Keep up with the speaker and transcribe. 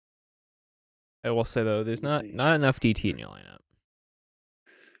I will say though, there's not Invasion. enough DT in your lineup.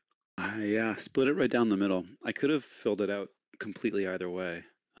 Yeah, split it right down the middle. I could have filled it out completely either way.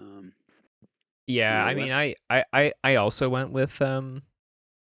 Um, Yeah, yeah, I mean, left. I also went with 3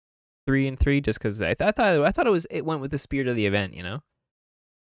 and 3 just because I thought it went with the spirit of the event, you know.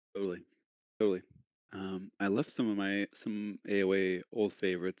 Totally, totally. I left some AoA old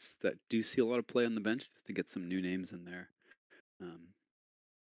favorites that do see a lot of play on the bench to get some new names in there. Um,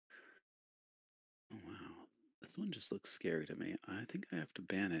 oh wow, this one just looks scary to me. I think I have to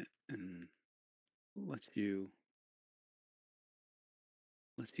ban it and let you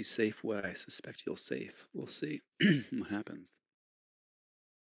safe what I suspect you'll safe. We'll see what happens.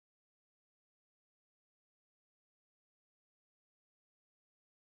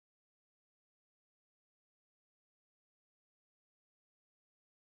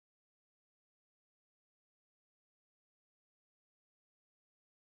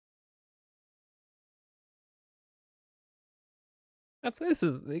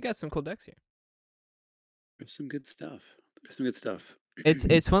 They got some cool decks here. There's some good stuff. There's some good stuff.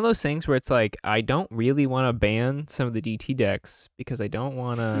 It's one of those things where it's like I don't really want to ban some of the DT decks because I don't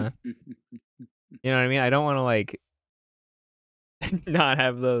want to, you know what I mean? I don't want to like not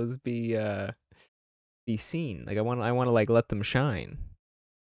have those be seen. Like I want to like let them shine.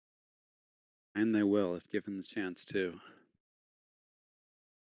 And they will if given the chance to.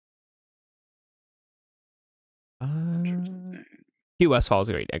 Interesting. Westfall is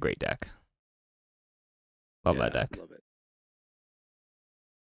a great deck. Love that Yeah, deck. love it.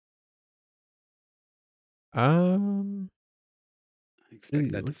 Um, I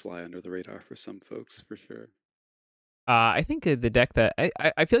expect that to what's fly under the radar for some folks for sure. I think the deck that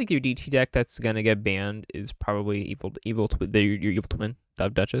I feel like your DT deck that's gonna get banned is probably your Evil Twin,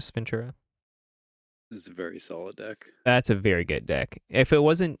 Duchess, Ventura. It's a very solid deck. That's a very good deck. If it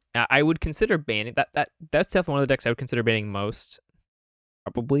wasn't, I would consider banning that's definitely one of the decks I would consider banning most,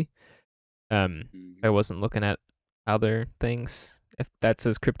 probably. If I wasn't looking at other things, if that's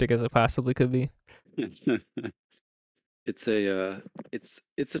as cryptic as it possibly could be. It's a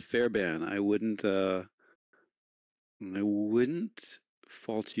fair ban. I wouldn't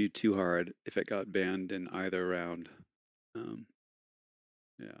fault you too hard if it got banned in either round. Um,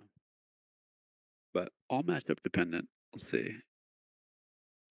 yeah, but all matchup dependent. We'll see.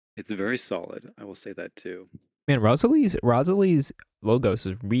 It's very solid. I will say that too. Man, Rosalee's logos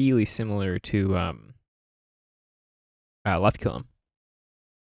is really similar to Left Kill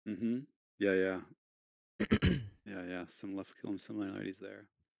Mm-hmm. Yeah, yeah, Him. yeah, yeah. Some left kill similarities there.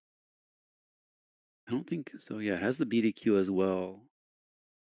 I don't think so. Yeah, it has the BDQ as well.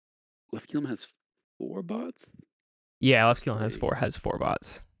 Left kill has 4 bots. Yeah, Left Just Kill three. has four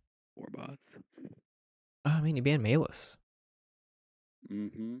bots. 4 bots. Oh, I mean, you banned Maylis.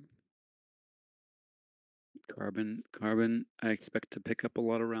 Mm-hmm. Carbon. I expect to pick up a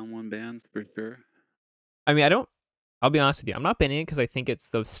lot of round 1 bans for sure. I mean, I'll be honest with you. I'm not banning it because I think it's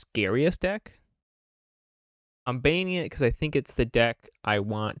the scariest deck. I'm banning it because I think it's the deck I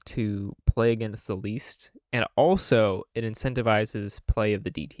want to play against the least, and also it incentivizes play of the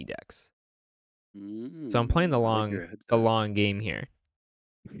DT decks. So I'm playing I like your the headset. long game here.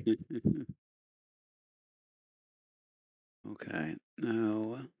 Okay,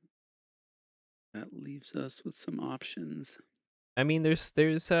 now that leaves us with some options. I mean, there's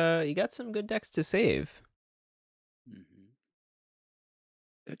you got some good decks to save. Mm-hmm.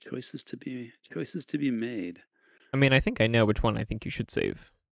 Got choices to be made. I mean, I think I know which one I think you should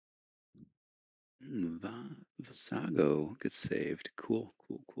save. Vassago gets saved. Cool,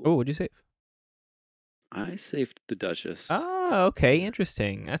 cool, Oh, cool. what'd you save? I saved the Duchess. Oh, okay, Yeah.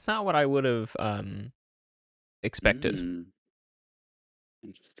 interesting. That's not what I would have expected. Mm,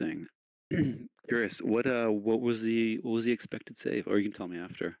 interesting. Curious. What was the expected save? Or you can tell me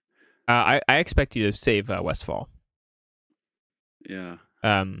after. I expect you to save Westfall. Yeah.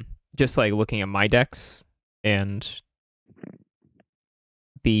 Um, just like looking at my decks and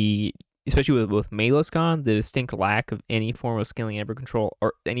the especially with Maylis gone, the distinct lack of any form of scaling amber control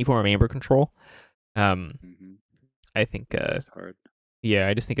or any form of amber control. Um, Mm-hmm. I think Yeah, that's hard. yeah,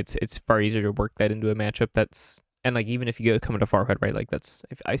 I just think it's far easier to work that into a matchup that's and like even if you go come into Farhood, right, like that's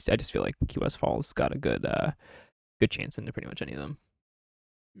if I just feel like QS Fall's got a good chance into pretty much any of them.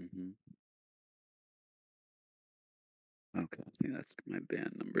 Mm-hmm. Okay, I think that's my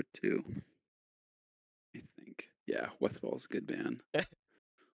band number 2. I think. Yeah, Westfall's a good band.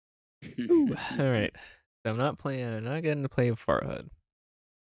 Ooh, all right. So I'm not getting to play Farhood.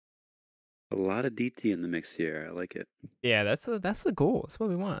 A lot of DT in the mix here. I like it. Yeah, that's the goal. That's what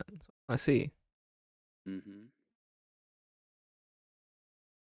we want. That's what I see. Mm-hmm.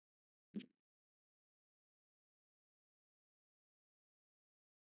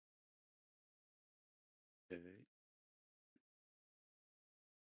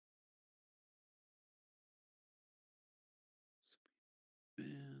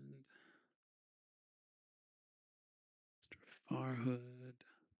 Farhood.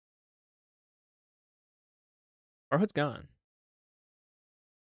 Farhood's gone.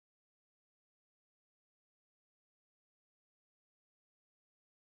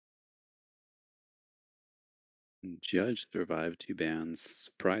 Judge survived 2 bans.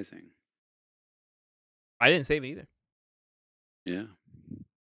 Surprising. I didn't save it either. Yeah.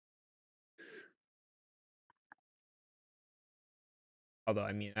 Although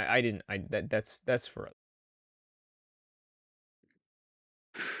I mean, I didn't. That's for.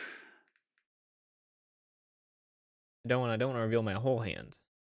 I don't want to reveal my whole hand.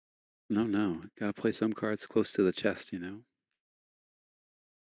 No. Gotta play some cards close to the chest, you know?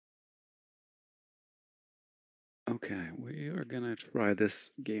 Okay, we are gonna try this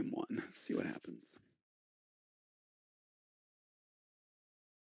game 1. Let's see what happens.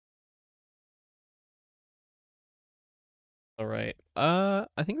 All right. I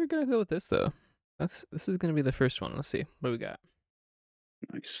think we're gonna go with this though. This is gonna be the first one. Let's see what do we got.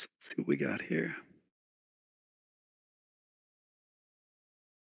 Nice. Let's see what we got here.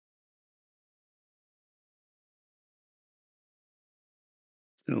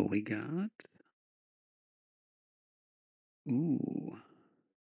 So we got. Ooh.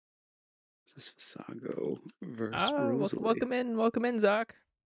 This is Vassago versus Rosalee. Welcome in, Zach.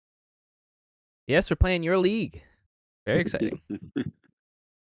 Yes, we're playing your league. Very exciting.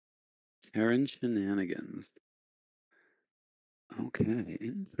 Terran shenanigans. Okay,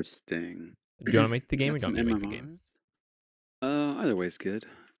 interesting. Do you want to make the game, or Got do you some want me to make the game? MMRs. Either way's good.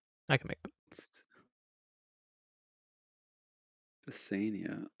 I can make it.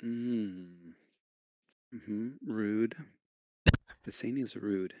 Thessania. Rude. Thessania's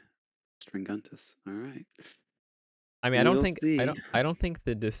rude. Stringuntus. All right. I mean, We'll see. I don't think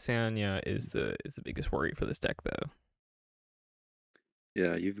the Desania is the biggest worry for this deck though.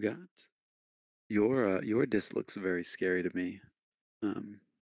 Yeah, you've got your disc looks very scary to me.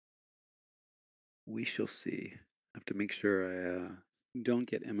 We shall see. I have to make sure I don't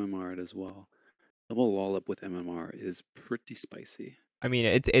get MMR'd as well. Double wall up with MMR is pretty spicy. I mean,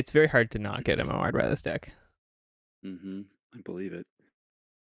 it's very hard to not get MMR'd by this deck. I believe it.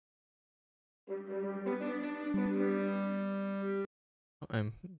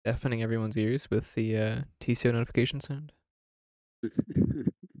 I'm deafening everyone's ears with the TCO notification sound.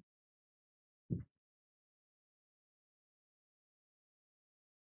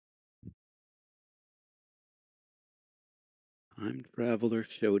 Time Traveler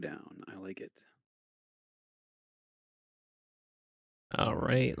Showdown. I like it. All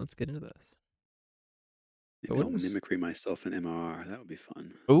right, let's get into this. Maybe I'll mimicry myself in MR. That would be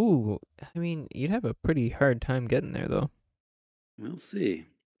fun. Ooh, I mean, you'd have a pretty hard time getting there though. We'll see.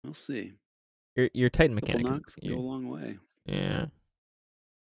 We'll see. Your Titan Couple mechanic knocks go a long way. Yeah.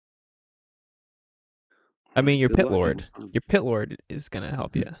 I All mean, right, your good Pit luck. Lord. Your Pit Lord is gonna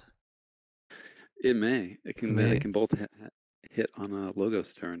help you. It may. It can. May. They can both hit on a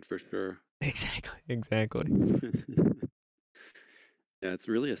Logos turn for sure. Exactly. Yeah, it's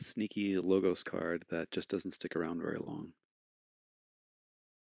really a sneaky Logos card that just doesn't stick around very long.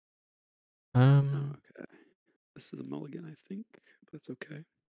 Okay. This is a mulligan, I think, but that's okay.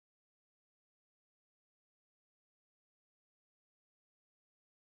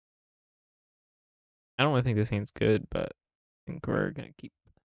 I don't really think this hand's good, but I think we're gonna keep.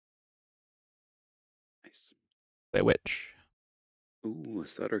 Nice. Play Witch. Ooh, a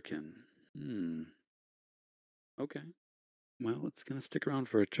Sutterkin. Okay. Well, it's gonna stick around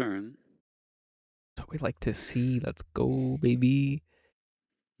for a turn. That's what we like to see. Let's go, baby.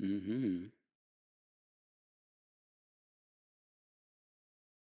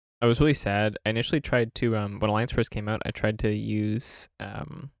 I was really sad. I initially tried to when Alliance first came out, I tried to use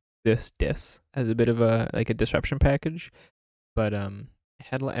this dis as a bit of a disruption package, but I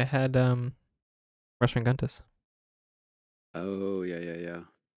had Restaurant Guntus. Oh yeah.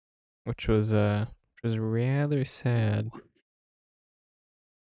 Which was rather sad. Ooh.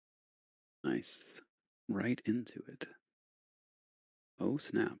 Nice. Right into it. Oh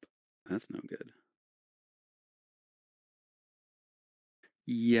snap. That's no good.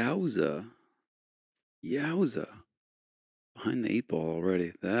 Yowza. Yowza. Behind the 8 ball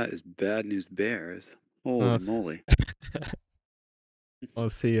already. That is bad news bears. Holy moly. We'll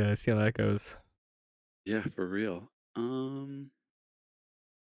see how that goes. Yeah, for real.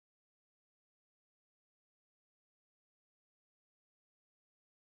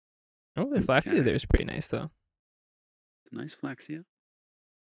 Oh, the Flaxia there is pretty nice though. Nice Flaxia.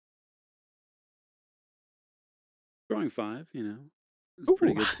 Drawing 5, you know. It's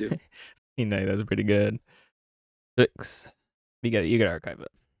pretty good too. No, that's pretty good. 6. You got archive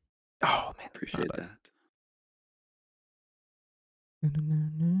it. Oh man, Appreciate that.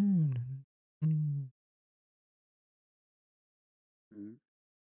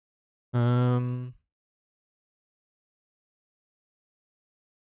 Um,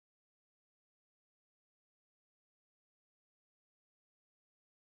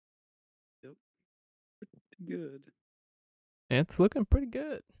 Yep. Good. it's looking pretty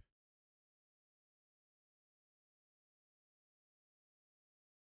good.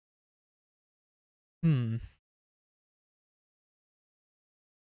 Hmm.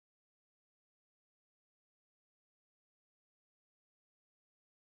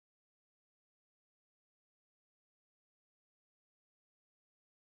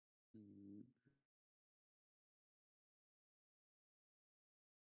 Mm.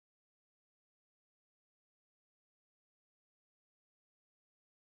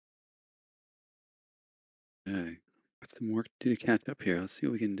 Okay. Got some work to do to catch up here. Let's see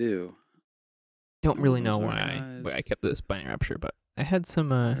what we can do. Don't really know Normals, why I archives, kept this Binding Rapture, but I had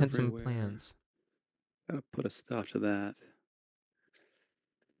some everywhere. plans. Gotta put a stop to that.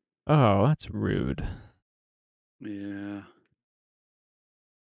 Oh, that's rude. Yeah.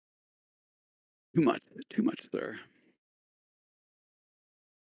 Too much. Too much, sir.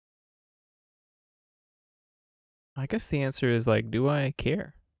 I guess the answer is like, do I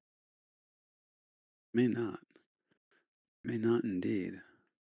care? May not. May not indeed.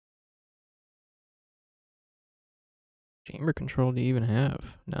 Chamber control do you even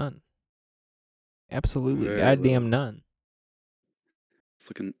have? None. Absolutely Very goddamn little. none.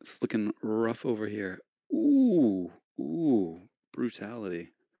 It's looking rough over here. Ooh. Ooh. Brutality.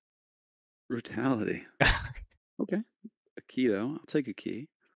 Brutality. Okay. A key though. I'll take a key.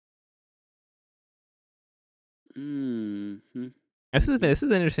 Mm-hmm. Mm-hmm. This is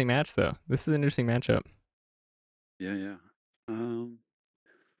an interesting match though. This is an interesting matchup. Yeah, yeah.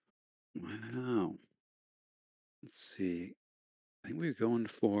 Wow. Let's see. I think we're going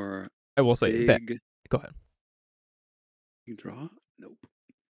for I will say that. big Go ahead. draw. Nope.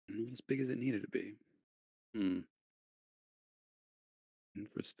 Not as big as it needed to be. Hmm.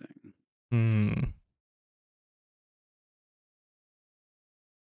 Interesting. Hmm.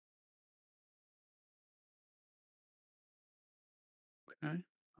 Okay.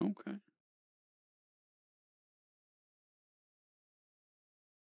 Okay.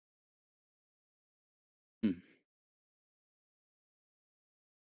 Hmm.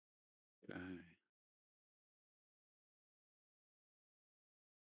 Okay.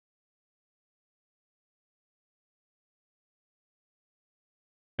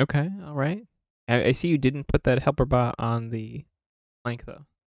 Okay. All right. I see you didn't put that helper bot on the flank though.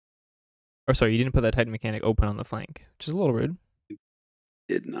 Or sorry, you didn't put that Titan mechanic open on the flank, which is a little rude.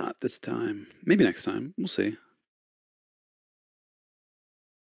 Did not this time. Maybe next time. We'll see.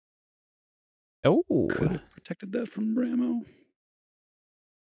 Oh. Could have protected that from Bramo.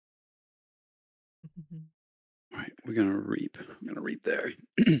 All right, we're gonna reap. I'm gonna reap there.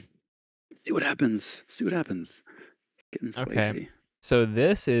 See what happens. See what happens. Getting Okay. spicy. So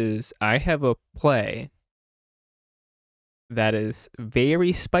I have a play that is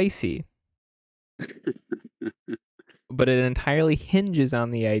very spicy, but it entirely hinges on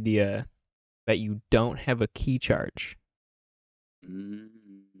the idea that you don't have a key charge. Mm,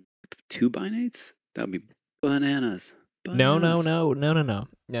 two binates? That would be bananas. No, no, Bananas. no, no, no, no,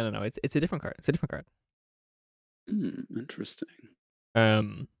 no, no, no. It's a different card. It's a different card. Interesting.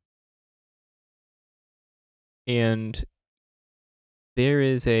 Um, and there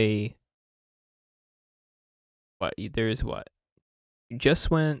is a what? There is what? You just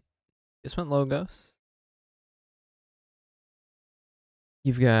went logos.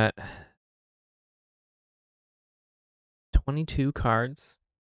 You've got 22 cards,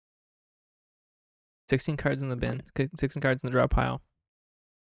 16 cards in the bin, 16 cards in the draw pile.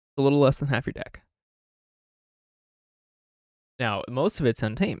 A little less than half your deck. Now, most of it's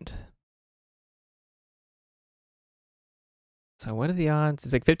untamed. So what are the odds?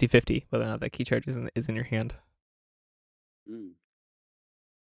 It's like 50-50 whether or not that key charge is in your hand. Mm.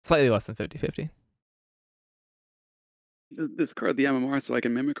 Slightly less than 50-50. Just discard the MMR so I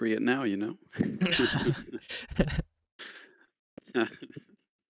can mimicry it now, you know?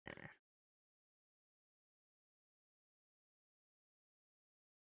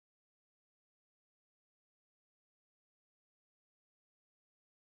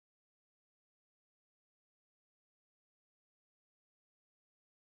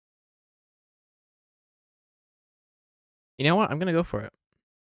 You know what? I'm going to go for it.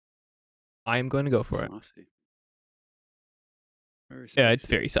 I am going to go for it. Saucy. Very Yeah, it's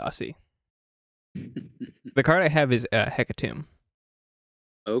spicy. very saucy. The card I have is Hecatomb.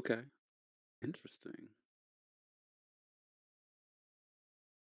 Okay. Interesting.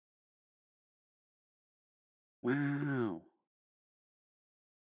 Wow.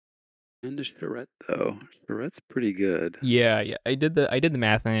 And a charrette though. Charrette's pretty good. Yeah, yeah. I did the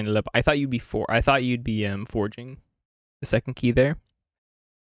math and I ended up. I thought you'd be forging the second key there,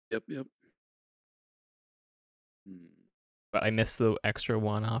 Yep, yep. Hmm. but I missed the extra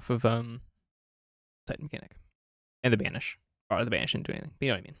one off of Titan Mechanic and the banish. Or the banish didn't do anything. But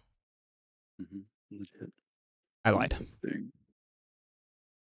you know what I mean? Legit. I lied. Interesting.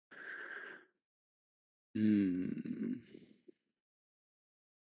 Hmm.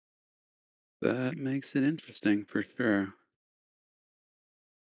 That makes it interesting for sure.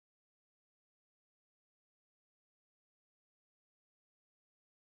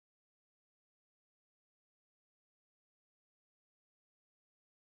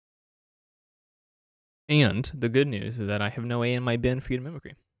 And the good news is that I have no A in my bin for you to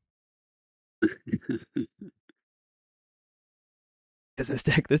mimicry. Because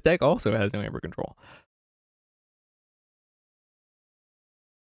this deck also has no Amber control.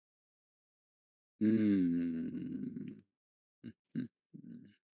 Hmm.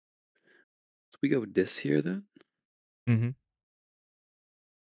 So we go with this here then? Mm-hmm.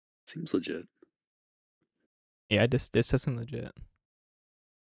 Seems legit. Yeah, this doesn't legit.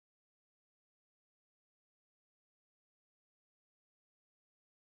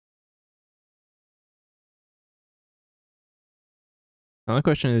 Now the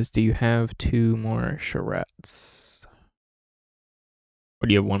question is, do you have 2 more charrettes? Or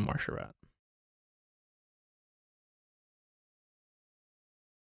do you have 1 more charrette?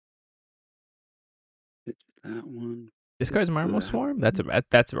 Pitch that one. Discards Pitch Marmo that Swarm? one.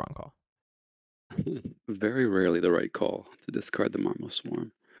 That's a wrong call. Very rarely the right call to discard the Marmo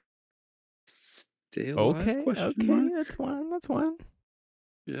Swarm. Stay alive? Okay, Question mark. that's one.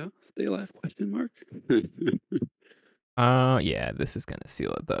 Yeah, stay alive? Question mark. Yeah, this is gonna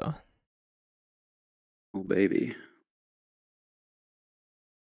seal it though. Oh baby.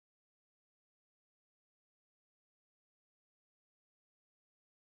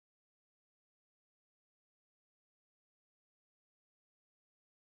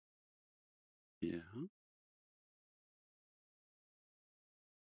 Yeah.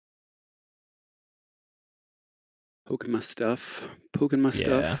 Poking my stuff. Poking my Yeah.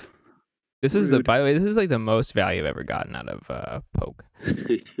 stuff. This is Rude. by the way, this is like the most value I've ever gotten out of poke.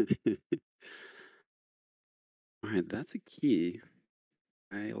 Alright, that's a key.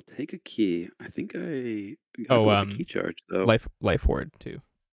 I'll take a key. I think I gotta Oh, go with the key charge though. life ward too.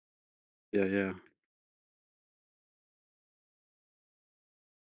 Yeah, yeah.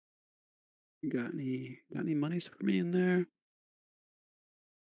 Got any monies for me in there?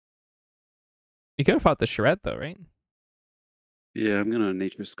 You could have fought the charrette though, right? Yeah, I'm gonna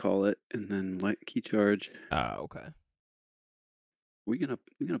nature's call it and then light key charge. Okay. We gonna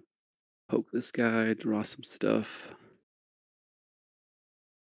poke this guy, draw some stuff.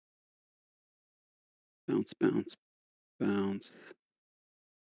 Bounce, bounce, bounce.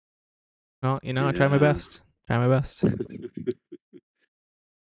 Well, I try my Yeah. best. Try my best.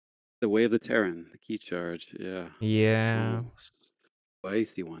 The way of the Terran, the key charge. Yeah. Yeah. Oh,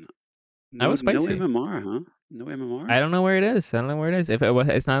 spicy one. That No, was no spicy. MMR, huh? No MMR? I don't know where it is. I don't know where it is. If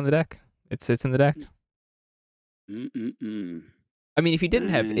it's not in the deck. It sits in the deck. Mm-mm-mm. I mean, if you didn't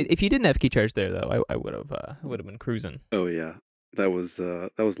have Dang. key charge there though, I would have been cruising. Oh yeah, that was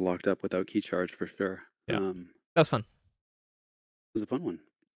locked up without key charge for sure. Yeah. That was fun. It was a fun one.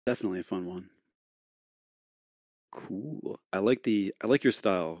 Definitely a fun one. Cool. I like your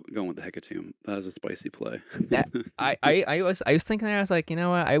style going with the Hecatomb. That is a spicy play. That I was thinking there. I was like, you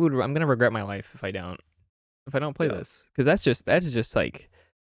know what? I'm gonna regret my life if I don't play Yeah. this, because that's just like,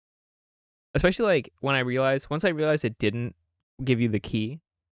 especially like once I realized it didn't give you the key.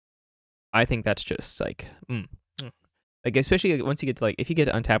 I think that's just like, like especially like, once you get to like if you get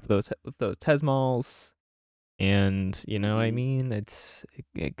to untap with those Tesmals, and you know what I Mhm. mean, it's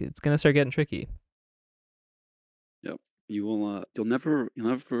gonna start getting tricky. Yep. You'll never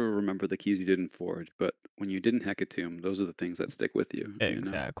remember the keys you didn't forge, but when you didn't Hecatomb, those are the things that stick with you, you know?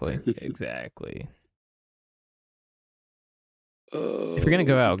 Exactly, exactly. If you're gonna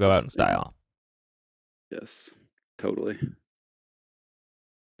Oh, go out in interesting. style. Yes. Totally.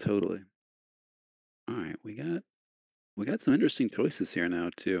 Totally. All right, we got some interesting choices here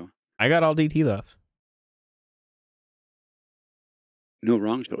now too. I got all DT left. No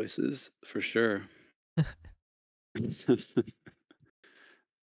wrong choices for sure.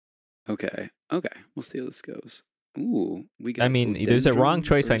 Okay. Okay. We'll see how this goes. Ooh, we I got mean, there's a wrong Odemdrum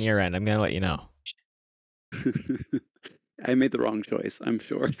choice on your versus. end. I'm gonna let you know. I made the wrong choice, I'm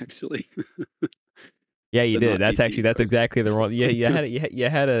sure, actually. Yeah, you the did. not That's 18 that's choice. exactly the wrong. Yeah, you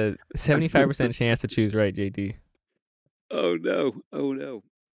had a 75% chance to choose right, JD. Oh no! Oh no!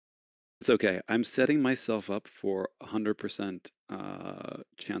 It's okay. I'm setting myself up for 100%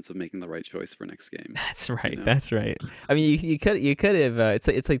 chance of making the right choice for next game. That's You right. know? That's right. I mean, you could have.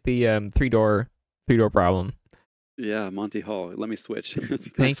 It's like the three door problem. Yeah, Monty Hall. Let me switch. Can I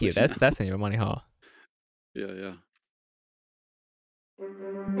Thank you. switch now? That's the name of Money Hall. Yeah, yeah.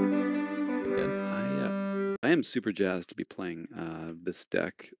 Pretty good. I am super jazzed to be playing this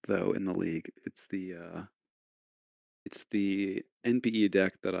deck though in the league. It's the NPE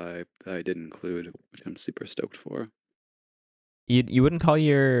deck that I did include, which I'm super stoked for. You wouldn't call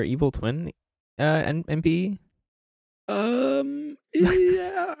your evil twin MPE?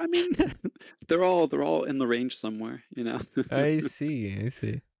 Yeah, I mean, they're all in the range somewhere, you know. I see. I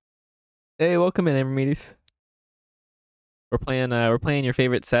see. Hey, welcome in, Amity. We're playing your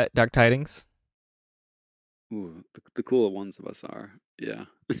favorite set, Dark Tidings. Ooh, the cooler ones of us are, yeah.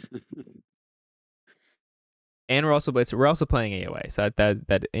 And we're also playing AoA, so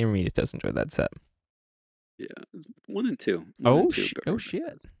that Amity does enjoy that set. Yeah, it's one and two, very Oh good shit.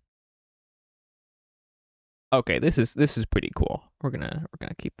 sets. Okay, this is pretty cool. We're gonna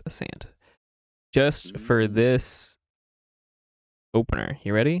keep the sand. Just for Mm, this opener.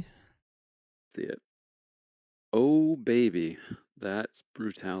 You ready? see it. Oh baby, that's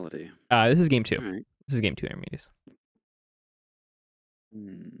brutality. This is game 2. All right. This is game 2, Archimedes.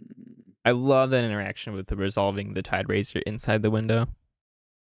 Hmm. I love that interaction with the resolving the Tide Razor inside the window.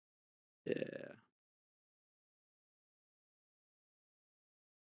 Yeah.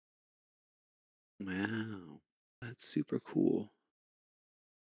 Wow, that's super cool.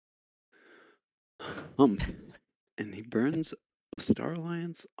 And he burns Star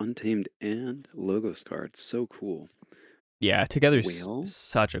Alliance, Untamed, and Logos cards. So cool. Yeah, together's Whale?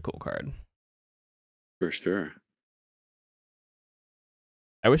 such a cool card. For sure.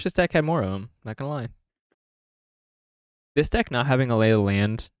 I wish this deck had more of them. Not gonna lie. This deck not having a Lay of the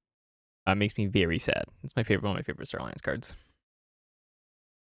Land makes me very sad. It's one of my favorite Star Alliance cards.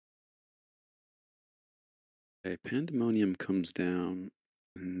 Okay, Pandemonium comes down,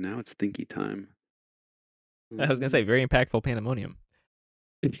 and now it's Thinky time. I was gonna say very impactful Pandemonium.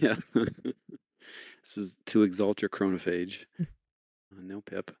 Yeah. This is to exalt your Chronophage. No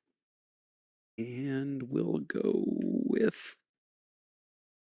pip. And we'll go with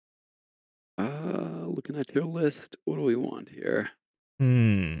looking at your list, what do we want here?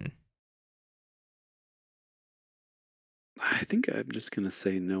 Hmm. I think I'm just gonna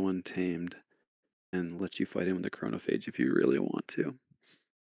say no Untamed and let you fight him with the Chronophage if you really want to.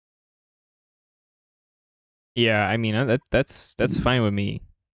 Yeah, I mean that's fine with me.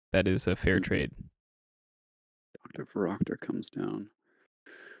 That is a fair Mhm. trade. Dr. Varoctor comes down.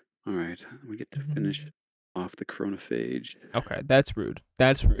 All right, we get to finish off the Chronophage. Okay, that's rude.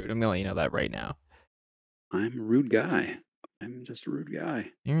 That's rude. I'm gonna let you know that right now. I'm a rude guy. I'm just a rude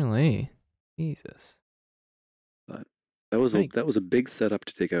guy. You're late. Jesus. But that was a Right. that was a big setup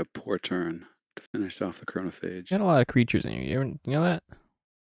to take a poor turn to finish off the Chronophage. Got a lot of creatures in here. You know that?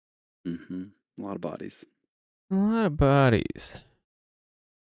 Mm-hmm. A lot of bodies. A lot of bodies.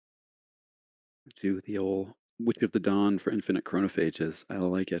 Do the old Witch of the Dawn for infinite Chronophages. I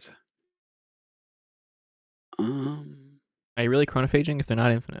like it. Are you really chronophaging if they're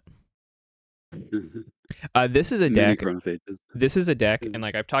not infinite? This is a Mini deck. Chronophages. This is a deck, and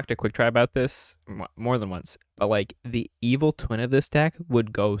like I've talked to Quick Try about this more than once. But like the evil twin of this deck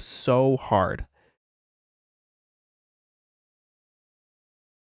would go so hard.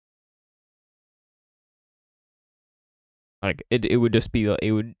 Like it would just be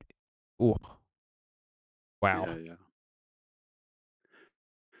it would. Ooh, Yeah, wow. yeah.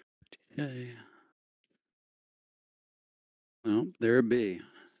 Okay. Well, there it be.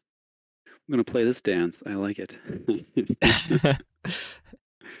 I'm gonna play this dance. I like it. I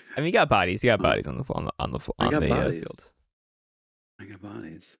mean, you got bodies. You got uh, bodies on the I on got the bodies. field. I got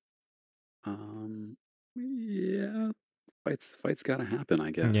bodies. Yeah. Fights gotta happen,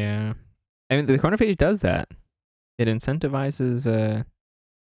 I guess. Yeah. I mean, the chronophage does that. It incentivizes.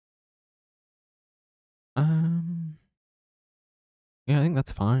 Um. Yeah, I think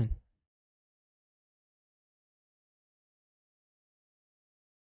that's fine.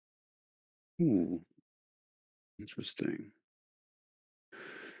 Ooh, interesting.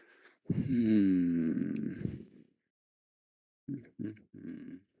 Hmm.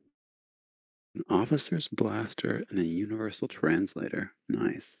 An officer's blaster and a universal translator.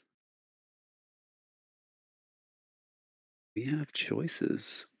 Nice. We have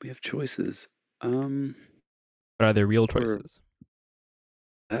choices. We have choices. Um, But are they real for choices?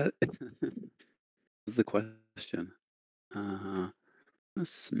 that Is the question. I'm gonna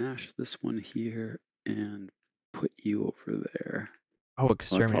smash this one here and put you over there. Oh, Well, I'd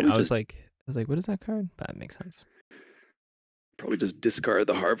exterminate. probably just I was like, what is that card? That makes sense. discard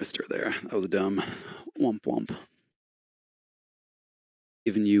the harvester there. That was dumb. Womp womp.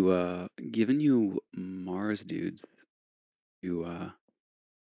 Giving you Mars dudes. You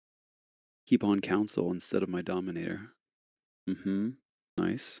keep on council instead of my dominator. Mm-hmm.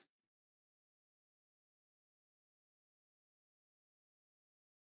 Nice.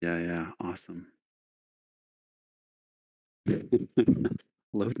 Yeah, yeah, awesome.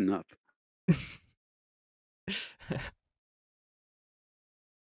 Loading up.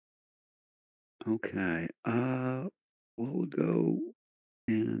 Okay. We'll go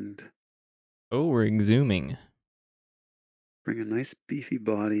and Oh, we're exhuming. bring a nice beefy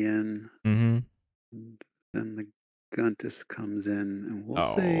body in. Mm-hmm. And then the Guntus comes in, and we'll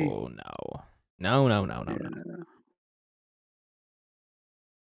say, Oh no. No, no, no, no, no. yeah,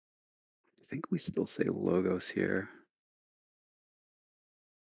 I think we still say logos here.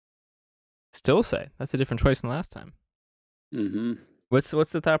 Still say. That's a different choice than last time. Mm-hmm. What's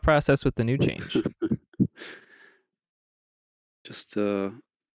the thought process with the new change? Just What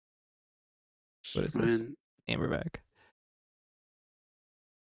is try this? and Amberback.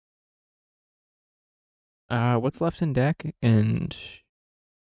 What's left in deck? And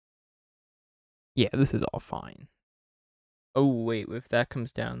yeah, this is all fine. Oh wait, if that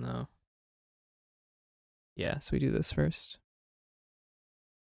comes down though. Yeah, so we do this first.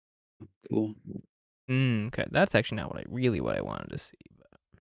 cool. Okay, that's actually not what I wanted to see. But...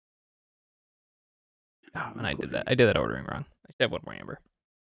 Oh, and Well I did that. played. I did that ordering wrong. I should have one more amber.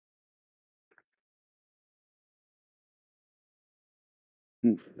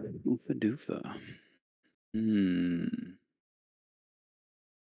 Oofa doofa. Hmm.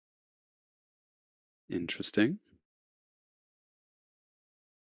 Interesting.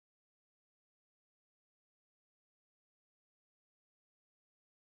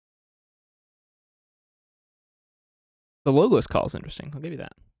 The logos call is interesting. I'll give you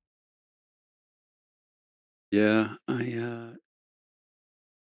that. Yeah, I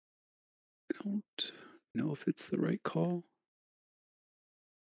don't know if it's the right call.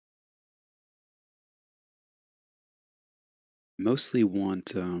 Mostly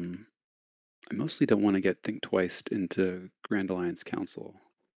want I mostly don't want to get Think Twice into Grand Alliance Council.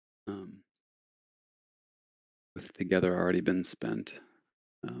 With Together already been spent.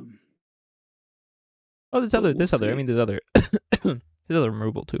 Um, Oh, there's but other. we'll There's other. I see. mean, there's other. there's other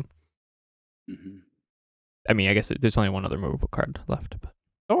removable too. Mm-hmm. I mean, I guess there's only one other removable card left. But...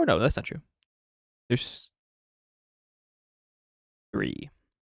 Oh no, that's not true. There's 3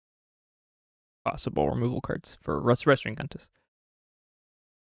 possible removal cards for Restoring Contest.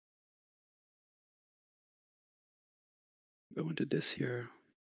 Go into this here.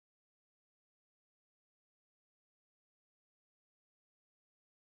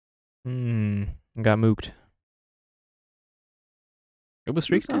 Got mooked. It was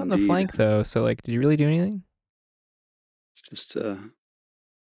Streak's Mooked not on the indeed. flank though, so like, did you really do anything? It's just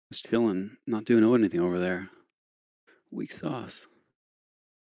chilling, not doing anything over there. Weak sauce.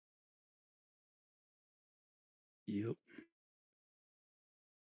 Yep.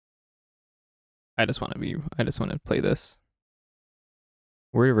 I just want to play this.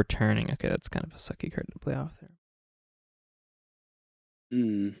 Word of Returning. Okay, that's kind of a sucky card to play off there.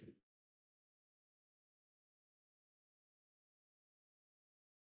 Hmm.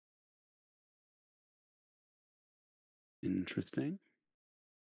 Interesting.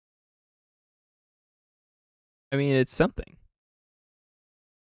 I mean, it's something.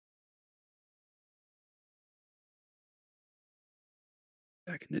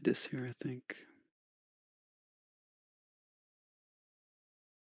 Back into this here, I think.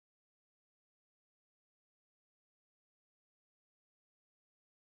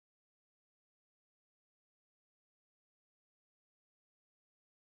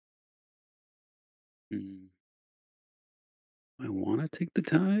 Hmm. I want to take the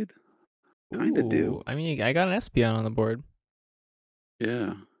tide. Kind of Ooh, do. I mean, I got an Espeon on the board.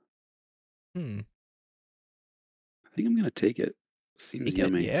 Yeah. Hmm. I think I'm gonna take it. Seems Take it.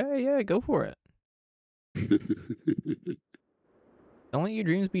 yummy. Yeah, yeah, go for it. Don't let your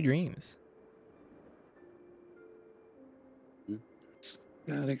dreams be dreams.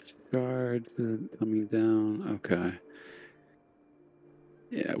 Static shard coming down. Okay.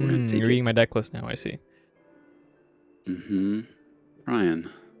 Yeah, we're gonna take You're it. reading my deck list now, I see. Mm-hmm. Ryan.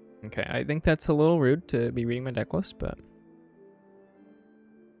 Okay, I think that's a little rude to be reading my deck list, but...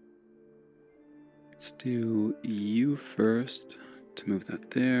 Let's do you first to move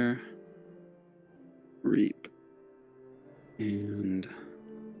that there. Reap. And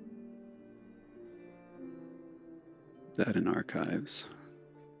that in archives.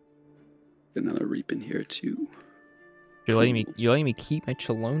 Another Reap in here too. You're letting me keep my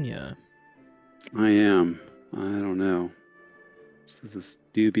Chelonia. I am. I don't know. This is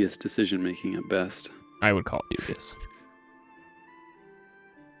dubious decision making at best. I would call it dubious.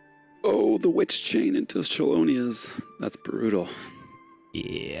 Oh, the Witch Chain into Chelonias. That's brutal.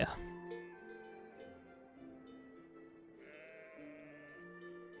 Yeah.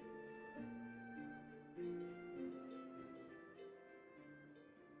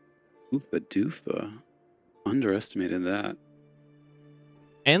 Oofa doofa. Underestimated that.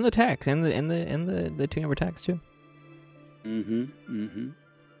 And the tax, and the 2 number tax too.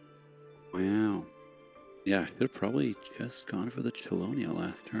 Wow. Yeah, I should have probably just gone for the Chelonia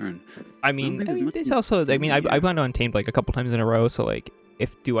last turn. I mean, it's also. I mean, I've gone untamed like a couple times in a row. So like,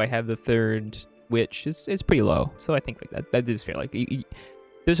 do I have the 3rd witch? It's pretty low. So I think like that is fair. Like,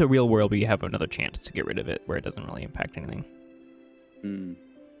 there's a real world where you have another chance to get rid of it, where it doesn't really impact anything.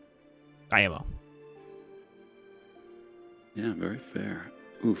 IMO. Yeah, very fair.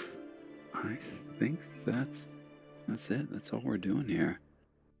 Oof. I think that's it. That's all we're doing here.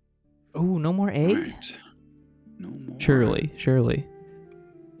 Oh, no more A? Right. No more. Surely.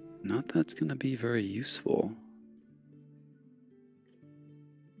 Not that's gonna be very useful.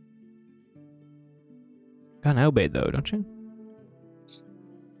 Got an Outbait though, don't you?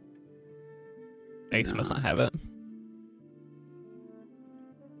 Ace must not have it.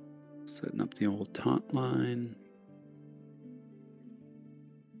 Setting up the old taunt line.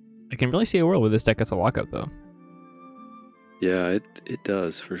 I can really see a world where this deck gets a lockup though. Yeah, it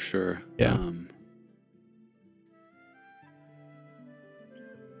does for sure. Yeah.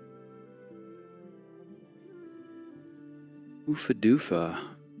 Oofa doofa.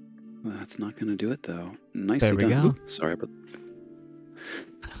 Well, that's not gonna do it though. Nicely there we done. go. Ooh, sorry, but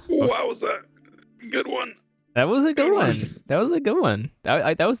wow, was that good one? That was a good one. That was a good one. That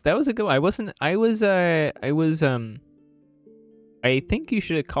was a good one. I think you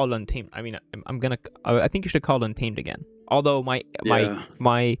should have called Untamed. I mean, I think you should have called Untamed again. Although I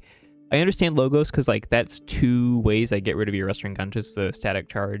understand Logos because like that's 2 ways I get rid of your Rustering Gun, just the static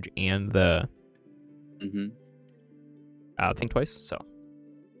charge and the think twice. So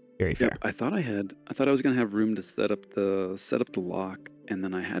very fair. Yep, I thought I was gonna have room to set up the lock, and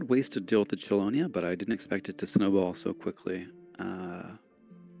then I had ways to deal with the Chelonia, but I didn't expect it to snowball so quickly.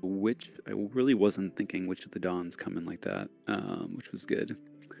 Which I really wasn't thinking which of the Dawns come in like that, which was good.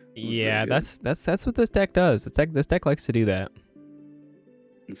 Yeah, that's what this deck does. This deck likes to do that.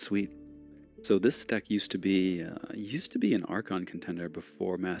 And sweet. So this deck used to be an Archon contender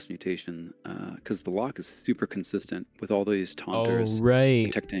before Mass Mutation, because the lock is super consistent with all these taunters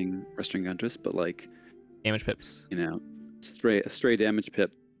protecting Rustring Guntress, but like damage pips. You know, a stray damage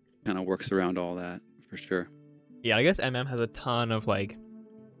pip kind of works around all that for sure. Yeah, I guess MM has a ton of like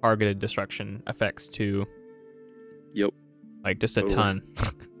targeted destruction effects too. Yep. Like just a ton.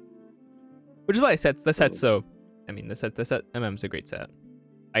 Which is why the set so. I mean, the set MM's a great set.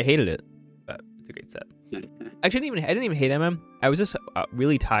 I hated it, but it's a great set. I didn't even hate MM. I was just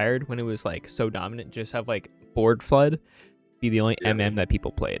really tired when it was like so dominant. Just have like board flood be the only MM that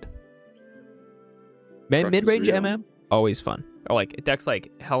people played. Mid-range MM always fun. Or like decks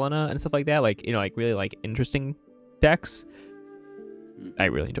like Helena and stuff like that. Like like really like interesting decks. I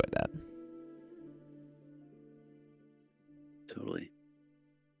really enjoyed that. Totally.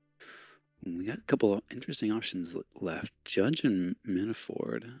 We got a couple of interesting options left. Judge and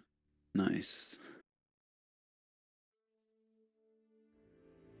Minoford. Nice.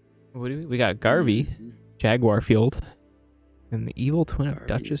 What do we got? Garvey, Jaguar Field, and the evil twin of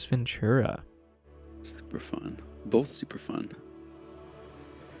Duchess Ventura. Super fun. Both super fun.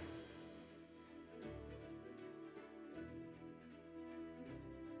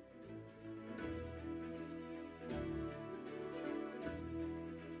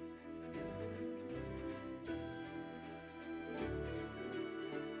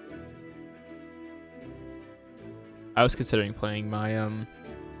 I was considering playing my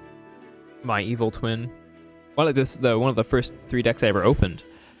my evil twin. One of the first 3 decks I ever opened,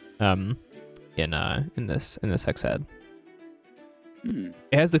 in this Hexad. It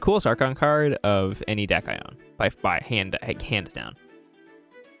has the coolest Archon card of any deck I own by hands down.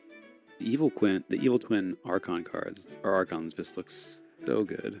 The evil twin Archon cards or Archons just looks so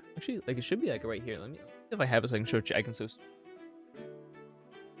good. Actually, like it should be like right here. Let me see if I have it so I can show. I can show.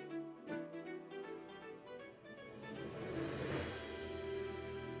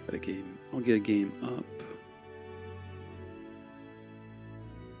 I'll get a game up.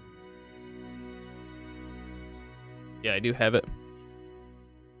 Yeah, I do have it.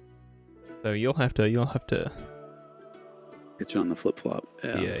 So you'll have to get you on the flip flop.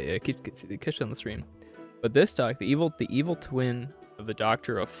 yeah, catch you on the stream. But this doc, the evil twin of the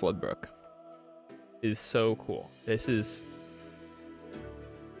Doctor of Floodbrook, is so cool. This is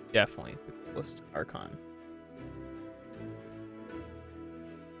definitely the coolest Archon.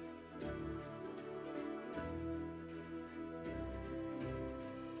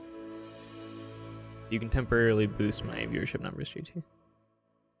 You can temporarily boost my viewership numbers, JT.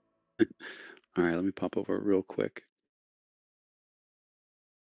 All right, let me pop over real quick.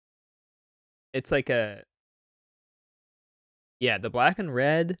 It's like the black and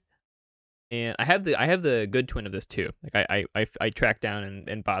red, and I have the good twin of this too. Like I tracked down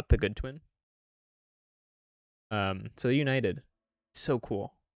and bought the good twin. So United, so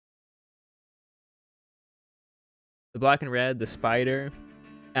cool. The black and red, the spider,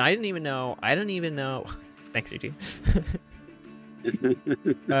 and I didn't even know. Thanks, JT.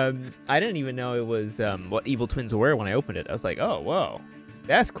 I didn't even know it was what evil twins were when I opened it. I was like, oh whoa,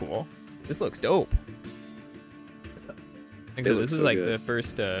 that's cool. This looks dope. This is like the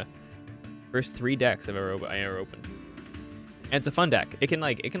first 3 decks I ever opened. And it's a fun deck. It can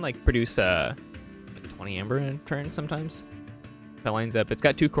produce 20 amber in a turn sometimes. If it lines up. It's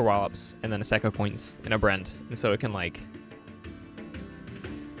got 2 Corwallops and then a sack of coins and a Brent, and so it can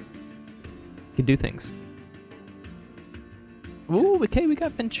do things. Ooh, okay, we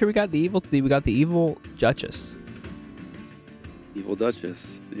got Ventura. We got the evil Duchess. Evil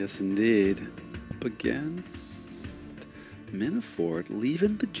Duchess, yes indeed. Up against Minoford,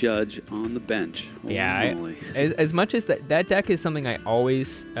 leaving the judge on the bench. Holy moly. As much as that deck is something I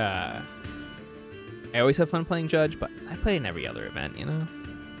always have fun playing judge, but I play in every other event, you know.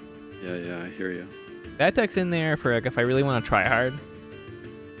 Yeah, I hear you. That deck's in there for if I really want to try hard,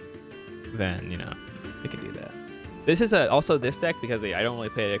 then I can do that. This is also this deck because I don't really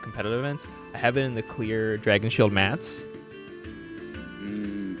play it at competitive events. I have it in the clear Dragon Shield mats.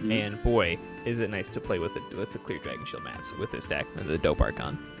 Mm-hmm. And boy, is it nice to play with the clear Dragon Shield mats with this deck with the dope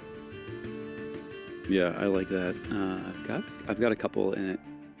Archon. Yeah, I like that. I've got a couple in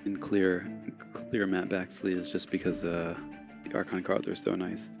clear matte back sleeves just because the Archon cards are so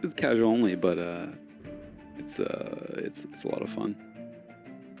nice. It's casual only, but it's a lot of fun.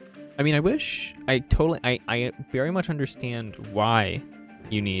 I mean, I very much understand why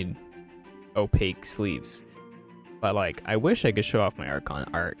you need opaque sleeves, but I wish I could show off my Archon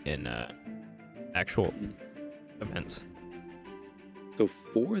art in actual events. So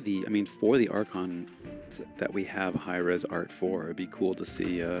for the Archon that we have high res art for, it'd be cool to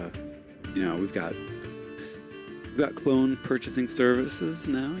see. We've got clone purchasing services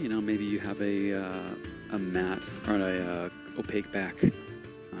now. Maybe you have a matte or a opaque back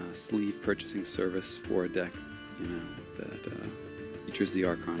sleeve purchasing service for a deck, that features the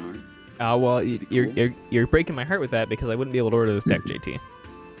Archon art. Well, you're breaking my heart with that because I wouldn't be able to order this deck, JT.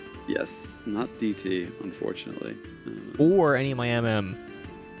 Yes, not DT, unfortunately. Or any of my MM.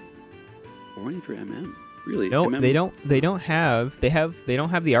 Or any of your MM. Really? No, MM? They don't have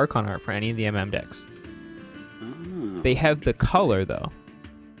the Archon art for any of the MM decks. Oh, they have the color though.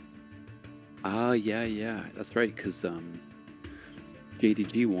 Yeah, that's right. Because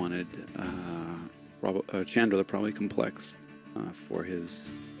JDG wanted Chandra the Probably Complex for his.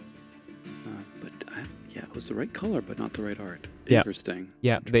 But it was the right color, but not the right art. Yeah. Interesting.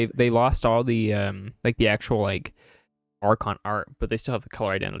 Yeah, they lost all the the actual Archon art, but they still have the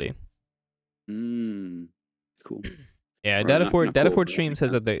color identity. Cool. Yeah, Dataford Stream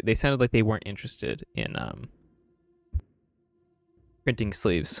says that they sounded like they weren't interested in printing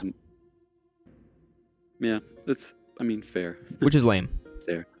sleeves. Yeah, that's fair. Which is lame.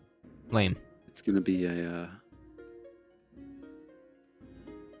 Fair. Lame. It's gonna be I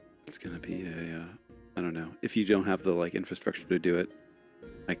don't know. If you don't have the infrastructure to do it,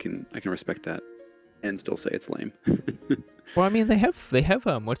 I can respect that and still say it's lame. Well, I mean they have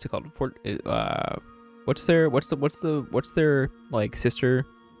what's it called? What's their sister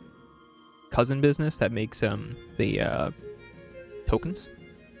cousin business that makes the tokens?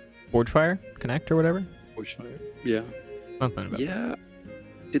 Forgefire Connect or whatever? Forgefire. Yeah. Something about yeah.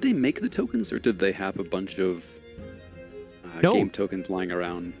 Did they make the tokens or did they have a bunch of game tokens lying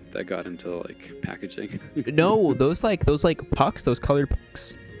around that got into packaging? No, those pucks, those colored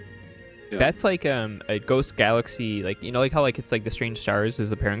pucks. Yeah. That's a Ghost Galaxy, how it's the Strange Stars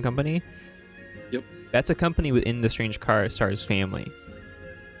is the parent company. Yep. That's a company within the Strange Stars family.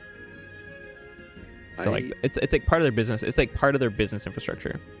 So it's part of their business. It's part of their business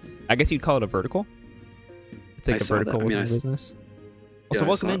infrastructure. I guess you'd call it a vertical. It's a vertical within business. Also,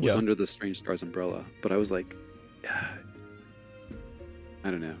 welcome in, Joe. It was under the Strange Stars umbrella, but I was like, I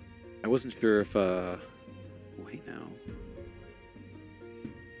don't know. I wasn't sure if wait now.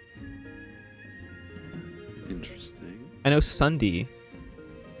 Interesting. I know Sunday.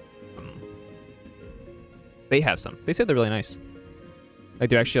 They have some. They said they're really nice. Like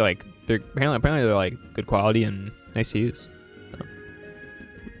they're actually like they're apparently they're like good quality and nice to use. So.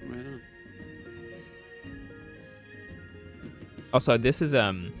 Right on. Also, this is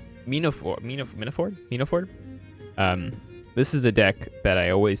Minoford. This is a deck that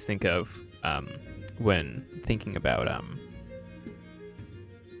I always think of when thinking about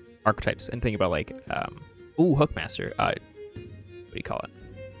archetypes and thinking about like Hookmaster. What do you call it?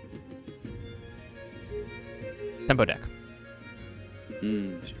 Tempo deck.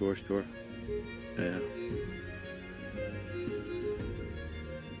 Sure. Yeah.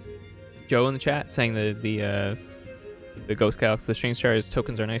 Joe in the chat saying the Ghost Calcs, the Strange Stars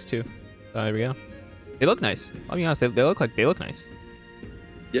tokens are nice too. There we go. They look nice. I'll be honest, they look nice.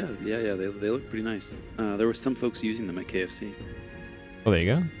 Yeah. They look pretty nice. There were some folks using them at KFC. Oh, there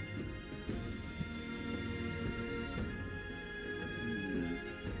you go.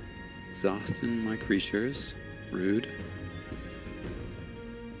 Exhausting my creatures. Rude.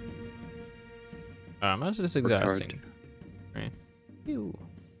 That's just exhausting. Right. Ew.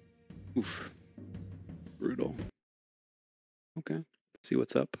 Oof. Brutal. Okay. Let's see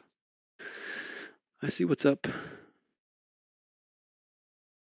what's up. I see what's up.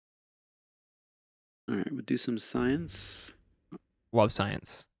 All right, we'll do some science. Love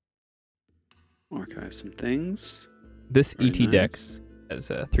science. Archive some things. This Very ET nice. deck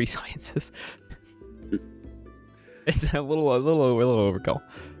has 3 sciences. It's a little overkill.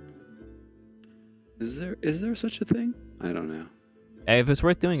 Is there such a thing? I don't know. If it's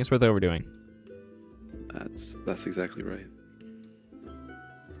worth doing, it's worth overdoing. That's exactly right.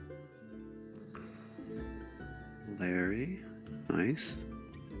 Larry, nice.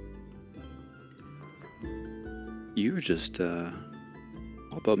 You're just all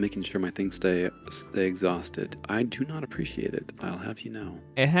about making sure my things stay exhausted. I do not appreciate it. I'll have you know.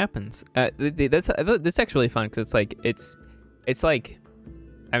 It happens. This deck's really fun because it's like,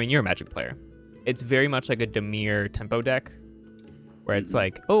 I mean, you're a Magic player. It's very much like a Dimir tempo deck, where it's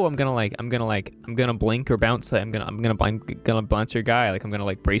like, oh, I'm gonna blink or bounce. I'm gonna bounce your guy. Like I'm gonna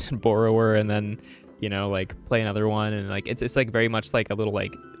like Brace and Borrower, and then like play another one, and like it's like very much like a little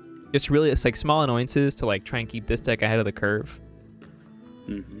like, it's like small annoyances to like try and keep this deck ahead of the curve.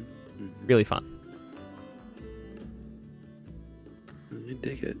 Really fun. I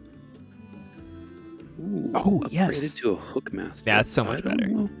dig it. Ooh, oh yes. Upgraded to a Hookmaster. Yeah, that's so much better. I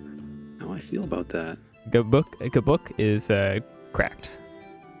don't know how I feel about that. Good book is cracked.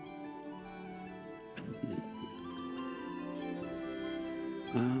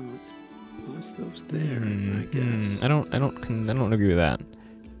 Let's pause those there. I guess. I don't agree with that.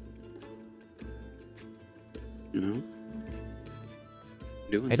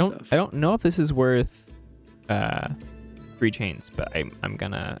 Doing I stuff. don't know if this is worth 3 chains, but I'm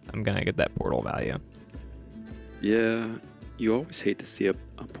gonna get that portal value. Yeah, you always hate to see a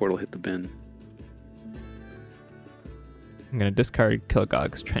portal hit the bin. I'm gonna discard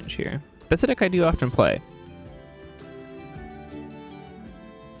Kilgog's Trench here. That's a deck I do often play.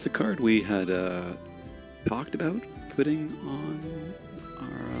 It's a card we had talked about putting on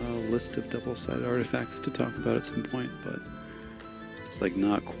our list of double-sided artifacts to talk about at some point, but it's like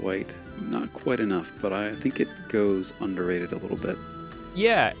not quite enough. But I think it goes underrated a little bit.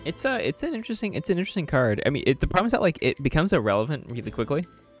 Yeah, it's an interesting card. I mean, the problem is that like it becomes irrelevant really quickly.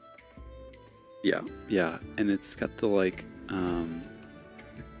 Yeah, and it's got the like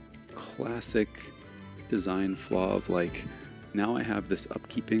classic design flaw of like, now I have this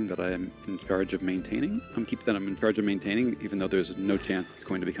upkeeping that I am in charge of maintaining. I'm in charge of maintaining, even though there's no chance it's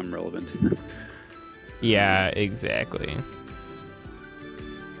going to become relevant. Yeah, exactly.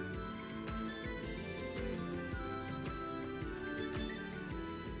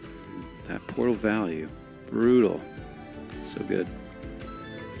 That portal value, brutal. So good.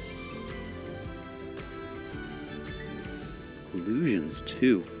 Illusions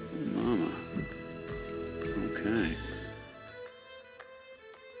too. Oh, mama. Okay.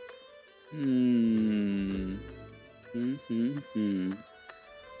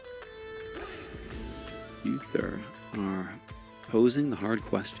 You, sir, are posing the hard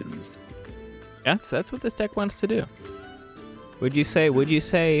questions. That's what this deck wants to do. Would you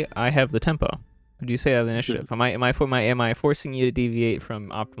say I have the tempo? Would you say I have the initiative? Am I forcing you to deviate from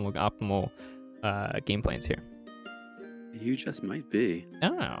optimal game plans here? You just might be.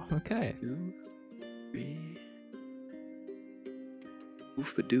 Oh, okay. 2, 3.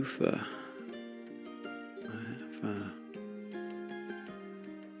 Oofa doofa.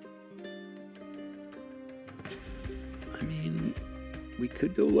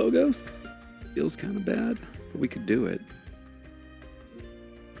 could go Logos. Feels kind of bad, but we could do it.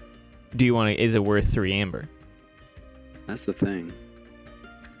 Do you want to? Is it worth 3 amber? That's the thing.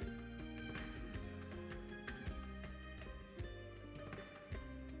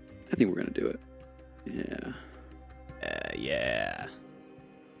 I think we're gonna do it. Yeah. Yeah.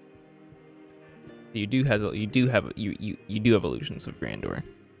 You do have illusions of grandeur.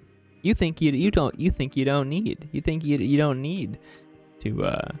 You think you don't need to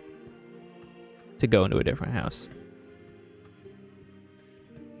go into a different house.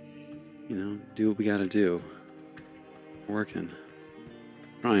 You know, do what we gotta do. Working.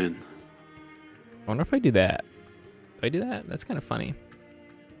 Trying. I wonder if I do that. Do I do that? That's kind of funny.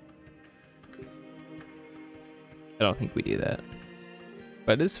 I don't think we do that.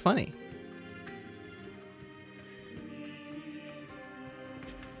 But it's funny.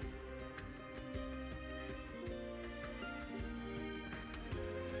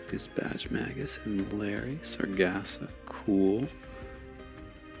 Dispatch Magus and Larry. Sargassa. Cool.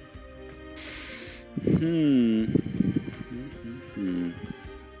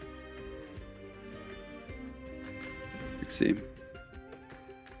 See.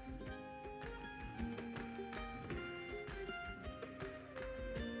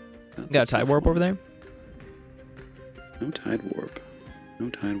 Got a Tide Warp over there? No Tide Warp. No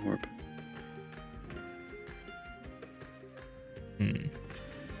Tide Warp.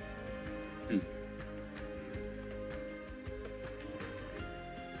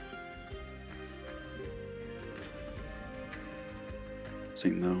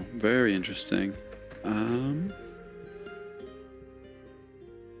 Interesting though. Very interesting.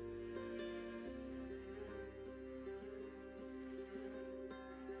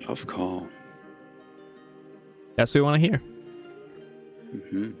 Tough call. That's what we want to hear.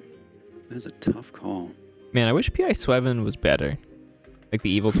 That is a tough call. Man, I wish PI Sweven was better. Like the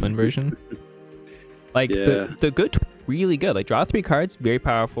evil twin version. Like Yeah. the good really good. Like draw 3 cards, very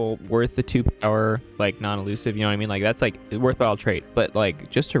powerful, worth the 2 power, like non-elusive, you know what I mean? Like that's like a worthwhile trait. But like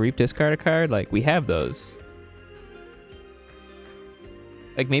just to reap discard a card, like we have those.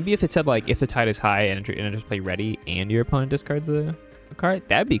 Like maybe if it said like if the tide is high and just play ready and your opponent discards a card,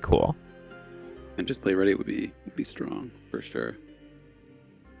 that'd be cool. And just play ready would be strong for sure.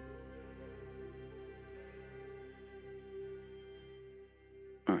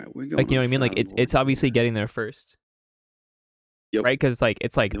 All right, we're going. Like you know what I mean? Like it's obviously getting there first. Yep. Right? Because like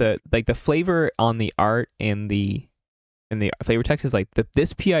it's like the flavor on the art and the flavor text is like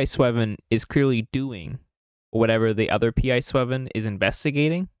this PI Sweven is clearly doing whatever the other PI Sweven is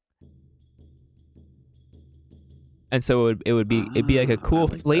investigating. And so it'd be like a cool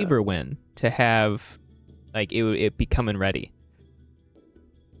like flavor win to have, like it be coming ready.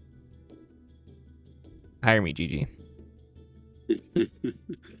 Hire me, GG. This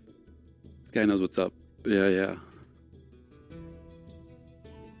guy knows what's up. Yeah.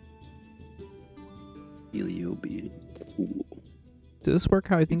 Helio being cool. Does this work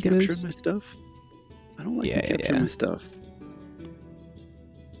how I think it is? Captured my stuff. I don't like you capturing my stuff.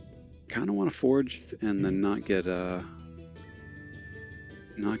 Kind of want to forge and then not get hit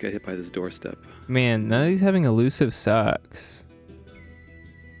by this doorstep. Man, none of these having elusive sucks.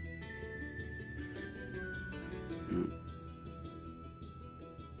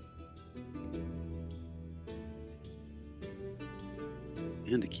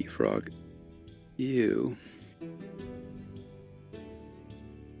 And a key frog. Ew.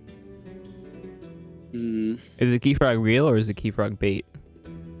 Is the key frog real or is the key frog bait?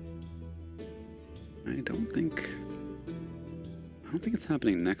 I don't think it's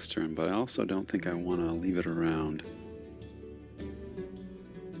happening next turn, but I also don't think I want to leave it around.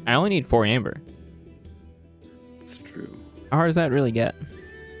 I only need 4 amber. That's true. How hard does that really get?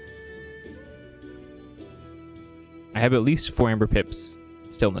 I have at least 4 amber pips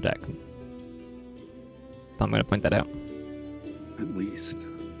still in the deck. So I'm going to point that out. At least.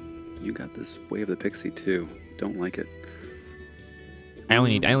 You got this Way of the Pixie too. Don't like it. I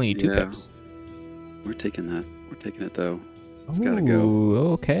only need 2 pips. We're taking that. We're taking it though. It's gotta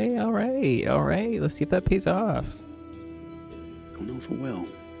go. Okay, alright. Let's see if that pays off. Don't know if it will.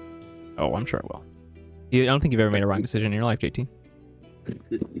 Oh, I'm sure it will. I don't think you've ever made a wrong decision in your life, JT.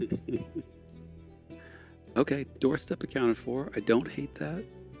 Okay, doorstep accounted for. I don't hate that.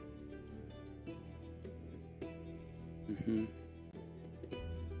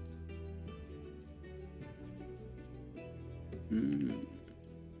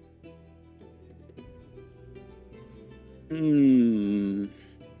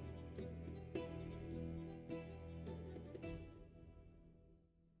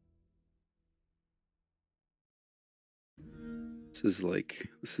 This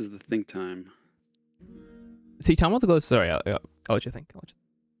is the think time. See, tell me what the goes. Sorry, I'll let you think.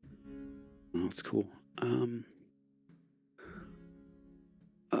 Oh, it's cool.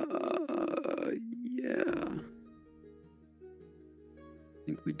 Yeah. I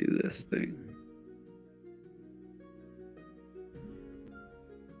think we do this thing.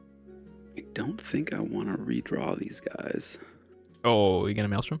 I don't think I want to redraw these guys. Oh, you gonna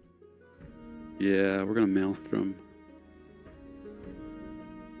Maelstrom? Yeah, we're gonna Maelstrom.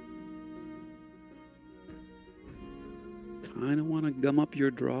 Kinda want to gum up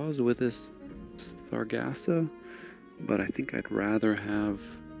your draws with this Sargasso, but I think I'd rather have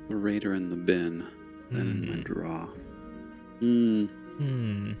the Raider in the bin than in my draw.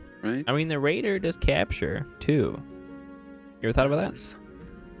 Right? I mean, the Raider does capture, too. You ever thought about that?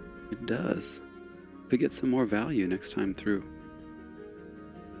 It does. We get some more value next time through.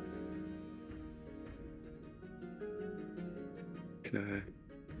 Okay.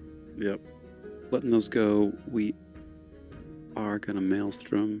 Yep. Letting those go, we are gonna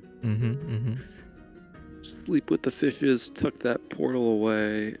Maelstrom. Sleep with the fishes, tuck that portal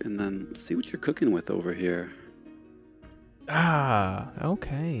away, and then see what you're cooking with over here. Ah,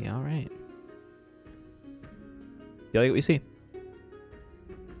 okay, alright. You like what we see?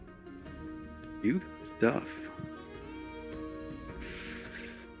 You stuff.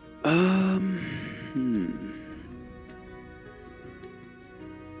 What are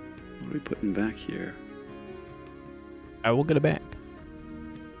we putting back here? I will get it back.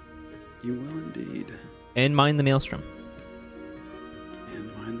 You will indeed. And mine the Maelstrom.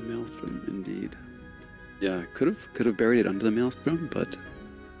 And mine the Maelstrom, indeed. Yeah, could have buried it under the Maelstrom, but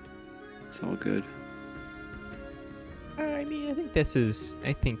it's all good. I mean, I think this is.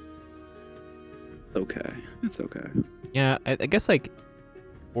 Okay, it's okay. Yeah, I guess like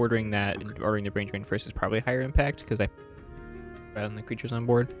ordering that and ordering the brain drain first is probably a higher impact because I rather than the creatures on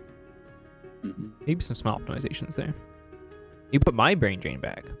board. Maybe some small optimizations there. You put my brain drain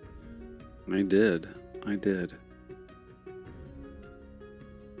back. I did.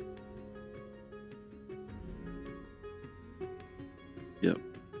 Yep.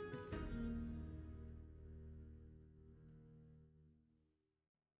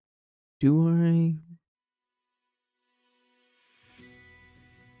 Do I?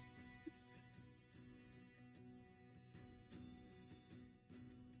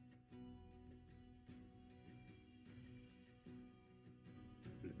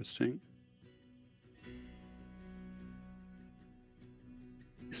 Interesting.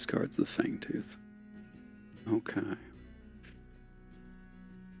 Discards the Fangtooth. Okay.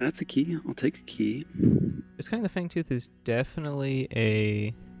 That's a key. I'll take a key. Discarding the Fangtooth is definitely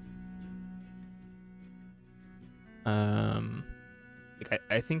a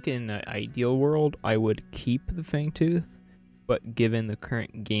I think in an ideal world I would keep the Fangtooth, but given the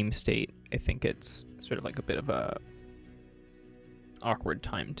current game state, I think it's sort of like a bit of a awkward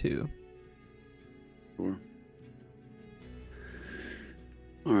time too. Sure.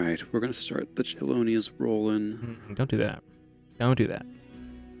 All right, we're gonna start the Chelonias rolling. Don't do that. Don't do that.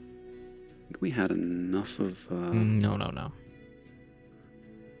 I think we had enough of No.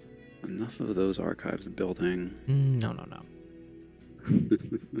 enough of those archives building. No.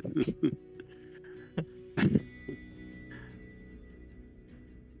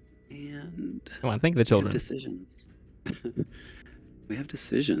 And come on, think of the children. We have decisions. We have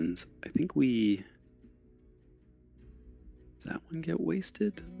decisions. I think we. Does that one get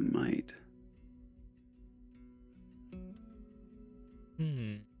wasted? It might.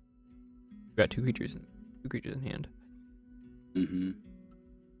 We've got two creatures in hand.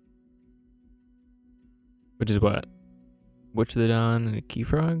 Which is what? Witch of the Dawn and a Key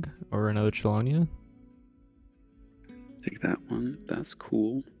Frog? Or another Chelonia? Take that one. That's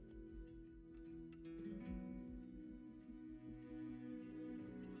cool.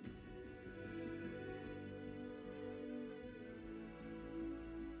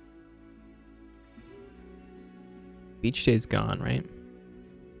 Beach Day's gone, right?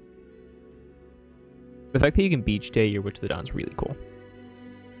 The fact that you can Beach Day your Witch of the Dawn is really cool.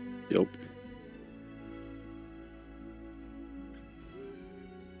 Yep.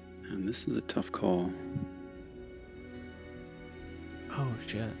 And this is a tough call. Oh,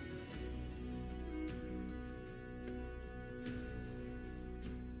 shit.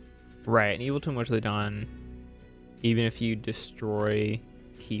 Right, an Evil Twin Witch of the Dawn, even if you destroy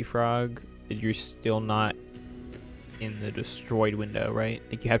Key Frog, you're still not in the destroyed window, right?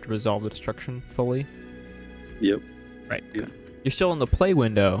 Like, you have to resolve the destruction fully. Yep. Right. Yeah. You're still in the play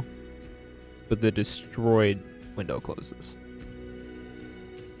window, but the destroyed window closes.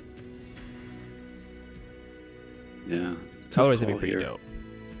 Yeah. Tough Colors would be call pretty here. dope.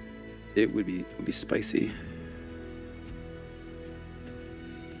 It would be spicy.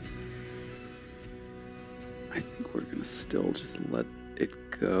 I think we're gonna still just let it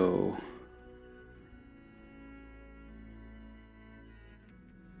go.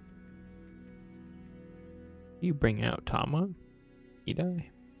 You bring out Tama, Edai. I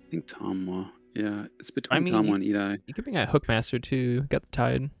think Tomwa. Yeah, it's between Tomwa and Edai. You could bring out Hookmaster too. Got the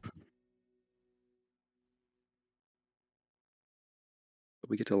Tide. But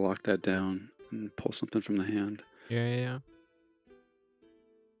we get to lock that down and pull something from the hand. Yeah.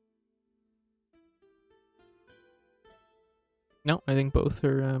 No, I think both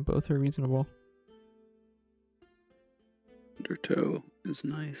are reasonable. Undertow is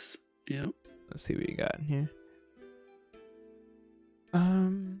nice. Yep. Let's see what you got in here.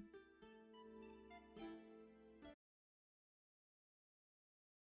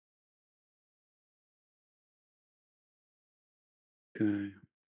 Okay. I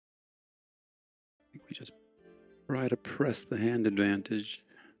think we just try to press the hand advantage.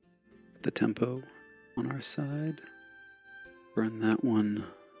 The tempo on our side. Burn that one.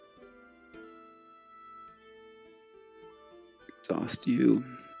 Exhaust you.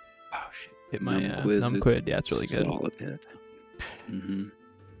 Oh shit! Hit my Numquid. Yeah, it's really good. Solid hit.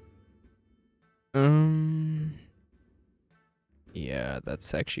 Yeah,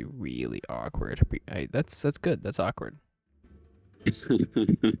 that's actually really awkward. That's good. That's awkward.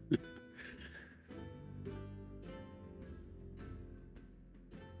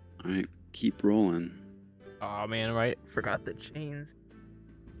 All right, keep rolling. Oh man, right? Forgot the chains.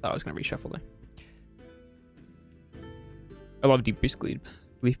 Thought I was gonna reshuffle there. I love Deep Beast Glebe.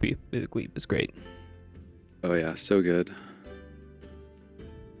 Leaf Glebe is great. Oh yeah, so good.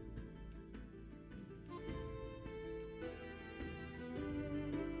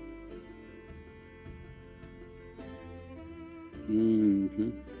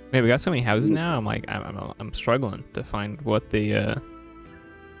 Man, we got so many houses now. I'm like, I'm struggling to find what the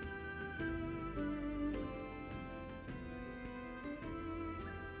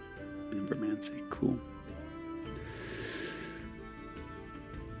Ambermancy, cool.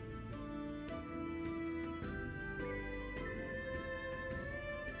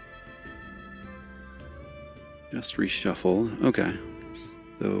 Just reshuffle. Okay.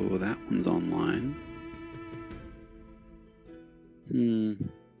 So that one's online.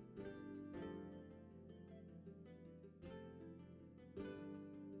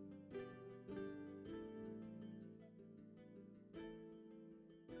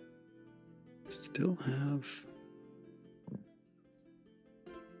 Still have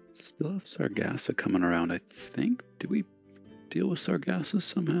Sargasso coming around, I think. Do we deal with Sargasso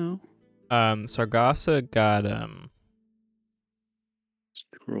somehow? Sargasso got Just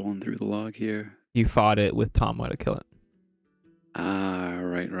rolling through the log here. You fought it with Tomwa to kill it. Ah,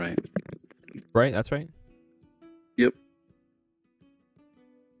 right. Right, that's right. Yep.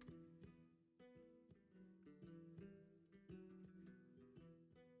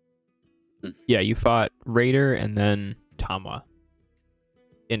 Yeah, you fought Raider and then Tomwa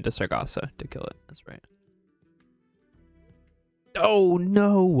into Sargasso to kill it. That's right. Oh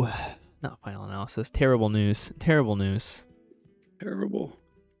no! Not final analysis. Terrible news. Terrible news. Terrible.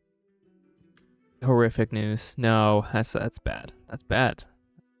 Horrific news. No, that's bad. That's bad.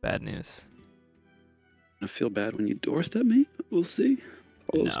 Bad news. I feel bad when you doorstep me. We'll see.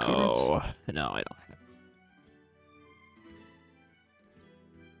 All those cards. No, I don't.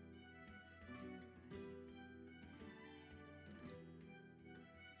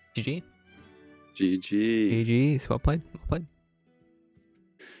 GG. GG's. Well played. Well played.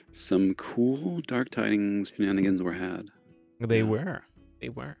 Some cool Dark Tidings shenanigans were had. They were.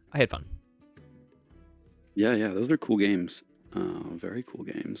 I had fun. Yeah. Those are cool games. Very cool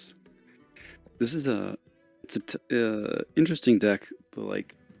games. This is it's a interesting deck. But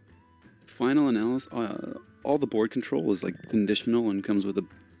like final analysis, all the board control is like conditional and comes with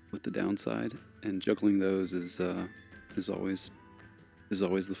the downside, and juggling those is always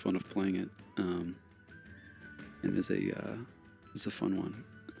the fun of playing it. And is a fun one.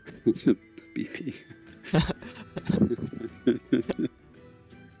 BP.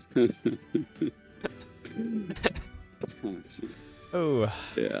 Oh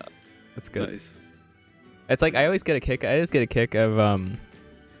yeah, that's good. Nice. It's like I just get a kick of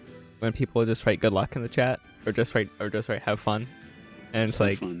when people just write good luck in the chat or just write have fun, and it's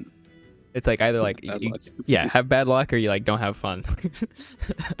like fun. It's like either like have bad luck or you like don't have fun.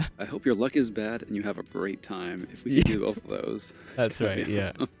 I hope your luck is bad and you have a great time. If we can do both of those. That's right. Yeah.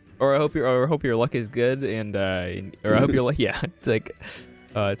 Awesome. Or I hope your luck is good and or I hope your luck. Yeah. It's like,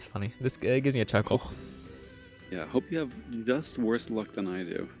 it's funny. This gives me a chuckle. Yeah, hope you have just worse luck than I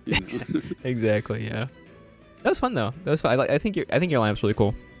do. You know? Exactly. Yeah. That was fun though. That was fun. I think your lineup's really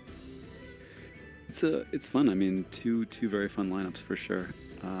cool. It's fun. I mean, two very fun lineups for sure.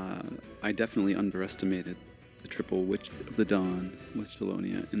 I definitely underestimated the triple Witch of the Dawn with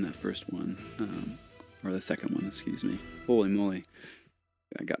Jalonia in that first one, or the second one, excuse me. Holy moly,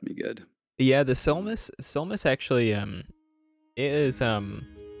 that got me good. Yeah, the Tsiilmas actually is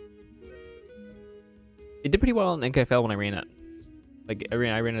it did pretty well in TKFL when I ran it. Like I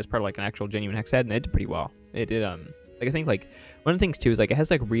ran it as part of like an actual genuine Hexad, and it did pretty well. It did like I think like one of the things too is like it has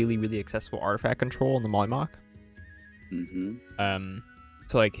like really accessible artifact control in the Mollymawk.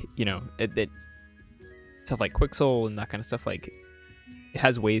 So like you know it stuff like Quicksoul and that kind of stuff, like it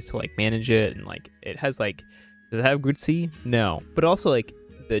has ways to like manage it, and like it has like, does it have good C? No, but also like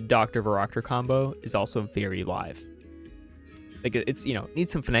the Doctor Varoctor combo is also very live. Like it's, you know,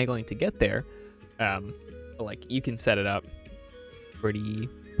 needs some finagling to get there, but like you can set it up pretty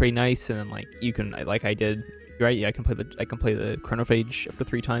nice, and then like you can, like I did, right? Yeah, I can play the Chronophage up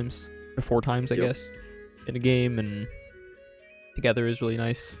to 4 times I guess in a game, and together is really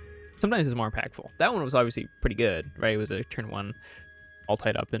nice. Sometimes it's more impactful. That one was obviously pretty good, right? It was a turn 1 all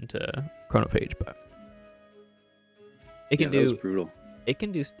tied up into Chronophage, but it can do. That was brutal. It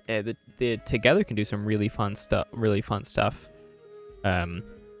can do the together can do some really fun stuff.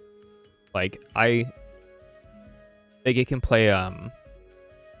 Like it can play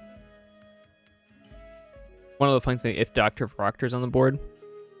one of the fun things, if Doctor Varoctor's on the board,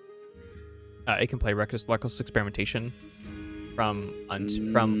 it can play Reckless Experimentation from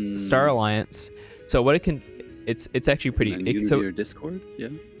Star Alliance. So what it can, it's actually pretty. Your Discord, yeah.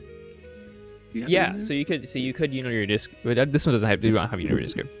 Yeah, so you could your Discord. This one doesn't have your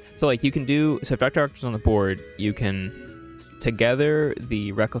Discord. So like you can do, so if Dr. Octor's on the board, you can together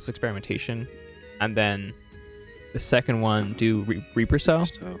the Reckless Experimentation, and then the second one do Reaper Cell.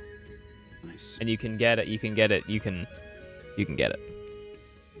 So nice. And you can get it. You can get it.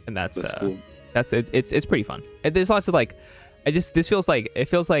 And that's cool. That's it. It's pretty fun. And there's lots of like, this feels like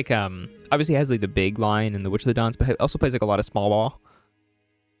obviously it has like the big line and the Witch of the Dawns, but it also plays like a lot of small ball.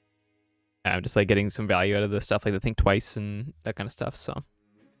 Just like getting some value out of the stuff like the Think Twice and that kind of stuff. So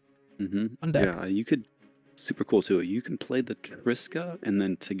fun deck. Yeah, you could, super cool too. You can play the Triska and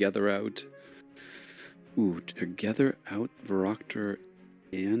then together out Varoctor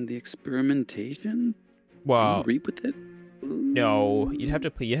and the Experimentation. Wow. Can you reap with it? No, you'd have to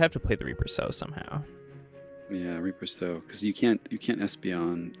play the Reaper Stow somehow. Yeah, Reaper Stow, because you can't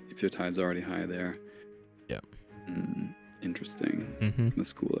Espeon if your tide's already high there. Yeah. Interesting.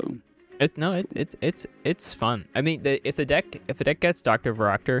 That's cool though. It's fun. I mean, if the deck gets Doctor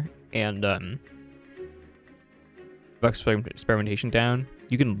Varoctor and Experimentation down,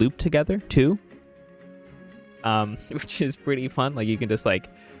 you can loop together too. Which is pretty fun. Like you can just like,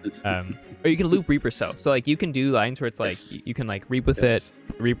 or you can loop Reaper Sow. So like you can do lines where it's like you can like reap with it,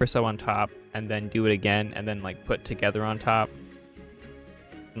 Reaper Sow on top, and then do it again, and then like put together on top,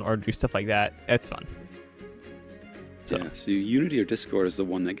 or do stuff like that. It's fun. So. Yeah, so Unity or Discord is the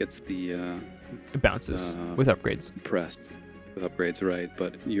one that gets the it bounces with upgrades. Pressed with upgrades, right?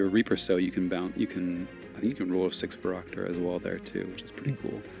 But your Reaper Sow, I think you can roll a 6 Varoctor as well there too, which is pretty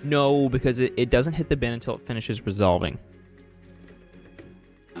cool. No, because it doesn't hit the bin until it finishes resolving.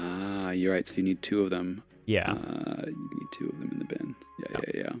 Ah, you're right. So you need 2 of them. Yeah. You need 2 of them in the bin.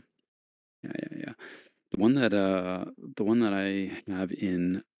 Yeah. The one that I have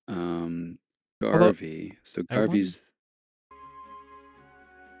in Garvey. So Garvey's.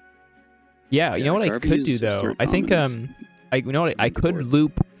 Yeah, you know what I could do though? I think I could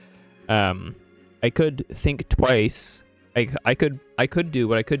loop. I could Think Twice. I could do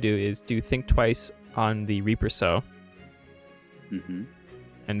what I could do is do Think Twice on the Reaper Sow.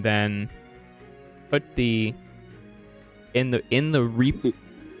 And then put the in the Reaper.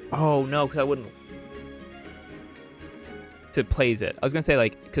 Oh no, because I wouldn't. To plays it. I was gonna say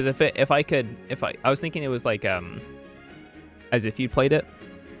like, because if I was thinking it was like as if you played it.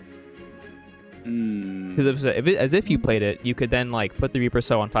 Because as if you played it, you could then like put the Reaper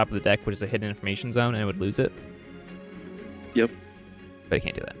Sow on top of the deck, which is a hidden information zone, and it would lose it. Yep. But I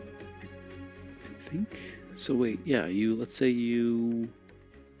can't do that. I think so. Wait, yeah. Let's say you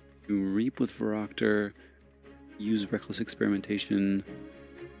reap with Varoctor, use Reckless Experimentation.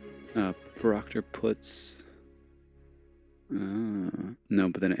 Varoctor puts. No,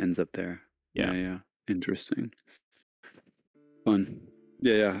 but then it ends up there. Yeah. Interesting. Fun.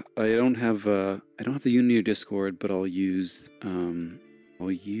 Yeah. I don't have the Unity or Discord, but I'll use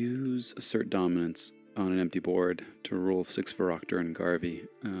Assert Dominance on an empty board to roll 6 Varoctor and Garvey.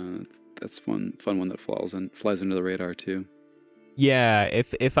 that's fun one that flies under the radar too. Yeah,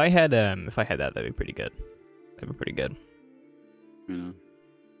 if I had that, that'd be pretty good. That'd be pretty good. Yeah.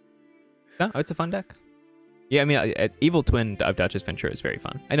 No, it's a fun deck. Yeah, I mean, Evil Twin of Duchess Ventura is very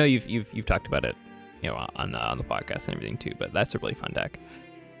fun. I know you've talked about it, on the podcast and everything too, but that's a really fun deck.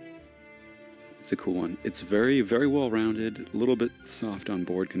 It's a cool one. It's very, very well rounded. A little bit soft on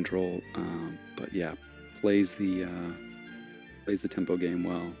board control, but yeah, plays the tempo game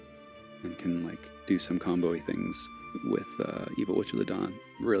well, and can like do some combo-y things with Evil Witch of the Dawn.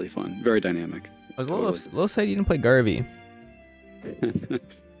 Really fun, very dynamic. I was a little sad you didn't play Garvey.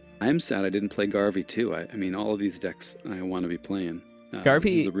 I'm sad I didn't play Garvey too. I mean, all of these decks I want to be playing. Garvey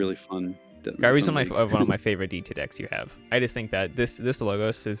this is a really fun. Garvey's one of my favorite D2 decks you have. I just think that this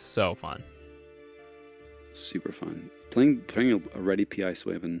Logos is so fun. Super fun. Playing a ready PI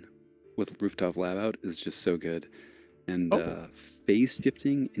Swaven with Rooftop Lab out is just so good. And phase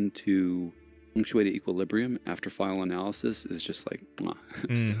shifting into punctuated equilibrium after final analysis is just like, so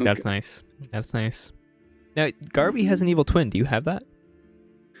that's good. Nice. That's nice. Now, Garvey has an Evil Twin. Do you have that?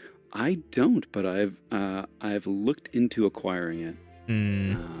 I don't, but I've looked into acquiring it.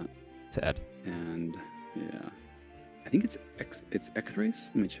 Sad. And yeah, I think it's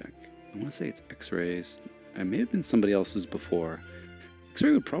X-Rays. Let me check. I want to say it's X-Rays. I may have been somebody else's before.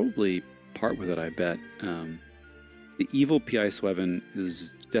 X-Ray would probably part with it, I bet. The Evil PI Sweven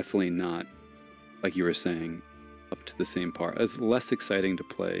is definitely not, like you were saying, up to the same par. It's less exciting to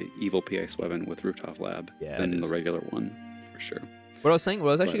play Evil PI Sweven with Rooftop Lab than the regular one, for sure. What I was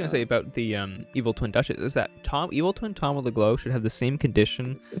actually going to say about the Evil Twin Duchess is that Evil Twin Tom with the Glow should have the same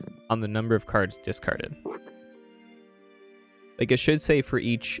condition on the number of cards discarded. Like, it should say for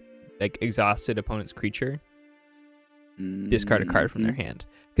each exhausted opponent's creature, discard a card from their hand.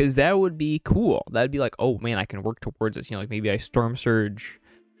 Because that would be cool. That'd be like, oh man, I can work towards this. Like maybe I Storm Surge,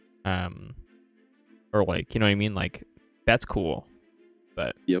 or like, you know what I mean? Like, that's cool.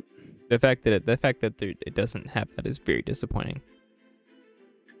 But yep, the fact that it doesn't have that is very disappointing.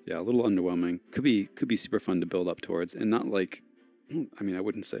 Yeah, a little underwhelming. Could be super fun to build up towards, and not like, I mean, I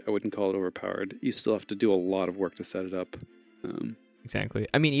wouldn't call it overpowered. You still have to do a lot of work to set it up. Exactly.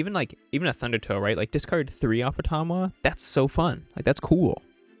 I mean, even a Thundertoe, right? Like, discard 3 off of Tama. That's so fun. Like, that's cool.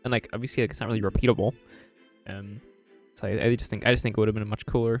 And like, obviously, like, it's not really repeatable. So I just think it would have been a much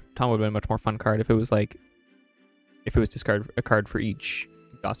cooler. Tama would have been a much more fun card if it was discard a card for each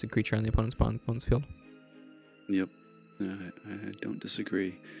exhausted creature on the opponent's field. Yep. I don't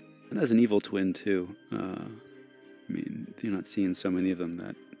disagree. And as an Evil Twin too. I mean, you're not seeing so many of them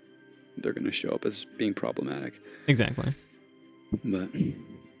that they're going to show up as being problematic. Exactly. But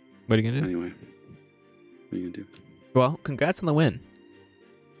what are you gonna do? Anyway, what are you gonna do? Well, congrats on the win.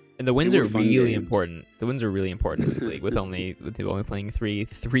 And the wins are really important. The wins are really important in this league with only playing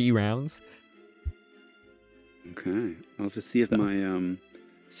three rounds. Okay, I'll have to see if my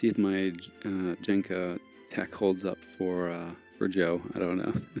Jenka tech holds up for Joe. I don't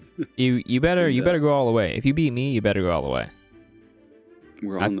know. you better go all the way. If you beat me, you better go all the way.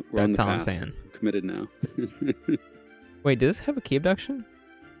 We're on the path. I'm saying. I'm committed now. Wait, does this have a key abduction?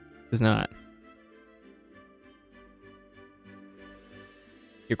 Does not.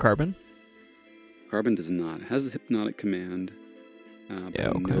 Your Carbon? Carbon does not. It has a hypnotic command,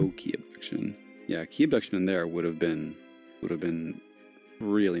 but no key abduction. Yeah, key abduction in there would have been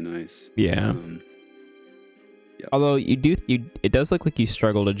really nice. Yeah. Yep. Although it does look like you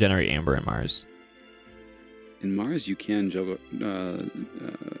struggle to generate Amber in Mars. In Mars, you can juggle.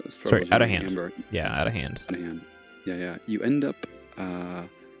 Sorry, out of hand. Amber. Yeah, out of hand. Out of hand. Yeah. You end up.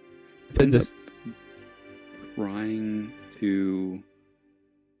 Trying to,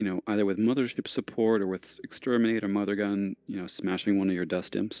 either with Mothership support or with Exterminate or Mother Gun, smashing one of your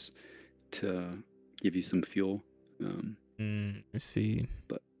dust imps to give you some fuel. I see.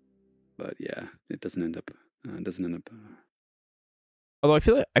 But yeah, it doesn't end up. Although I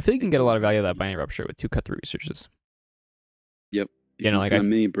feel like you can get a lot of value out of that Binary Rupture with 2 cut-through researches. Yep. Like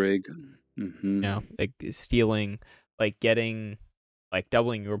mini brig. Like stealing, like getting, like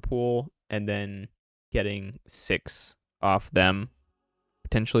doubling your pool and then getting 6 off them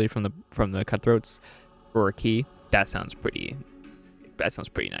potentially from the cutthroats for a key. That sounds pretty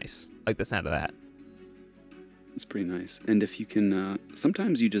nice. Like the sound of that. It's pretty nice. And if you can,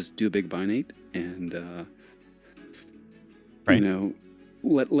 sometimes you just do a big binate and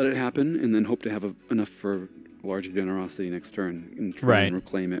let it happen, and then hope to have enough for larger generosity next turn and try and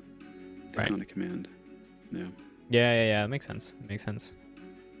reclaim it. The kind of command. Yeah. Yeah. It makes sense.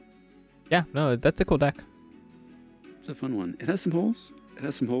 Yeah, no, that's a cool deck. It's a fun one. It has some holes.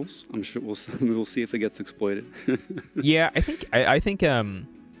 I'm sure we'll see if it gets exploited. Yeah, I think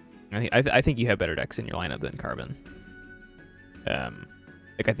I think you have better decks in your lineup than Carbon.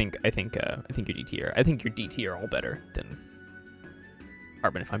 Like I think your DT are all better than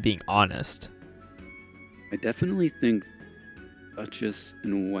Carbon. If I'm being honest. I definitely think Duchess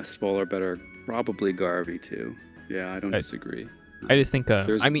and Westfall are better. Probably Garvey too. Yeah, I don't disagree. I just think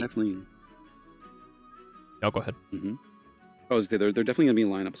there's I mean, definitely. Oh, go ahead. I was there. There definitely gonna be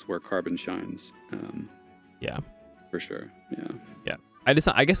lineups where Carbon shines. Yeah. For sure. Yeah. Yeah. I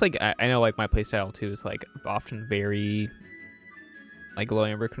guess like I know like my playstyle too is like often very like low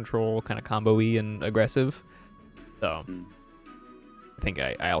amber control, kind of combo-y and aggressive. So I think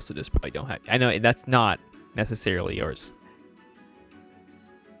I also just probably don't have. I know that's not necessarily yours.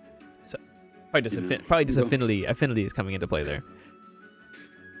 So probably just affinity is coming into play there.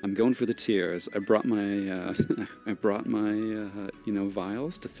 I'm going for the tiers. I brought my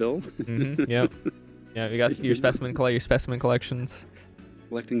vials to fill. Yep. Yeah, you got your specimen collections.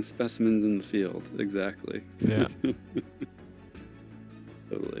 Collecting specimens in the field, exactly. Yeah.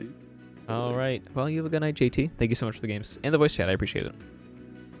 Totally. All right. Well, you have a good night, JT. Thank you so much for the games and the voice chat. I appreciate it.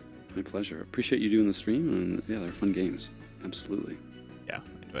 My pleasure. Appreciate you doing the stream, and yeah, they're fun games. Absolutely. Yeah,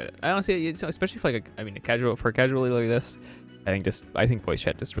 I enjoyed it. I honestly, especially for like a casually like this, I think voice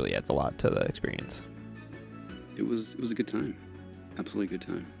chat just really adds a lot to the experience. It was a good time. Absolutely good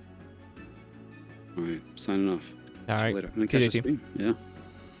time. All right, signing off. All right. Later. I'm gonna catch the stream. Yeah.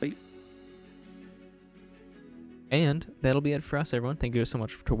 Bye. And that'll be it for us, everyone. Thank you so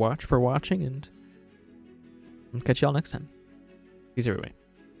much for watching, and I'll catch y'all next time. Peace, everybody.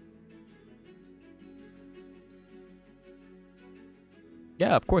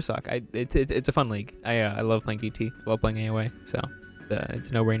 Yeah, of course, Sock. It's a fun league. I love playing DT. I love playing AoA. So it's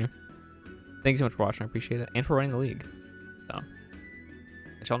a no-brainer. Thanks so much for watching. I appreciate it, and for running the league. So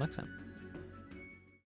catch y'all next time.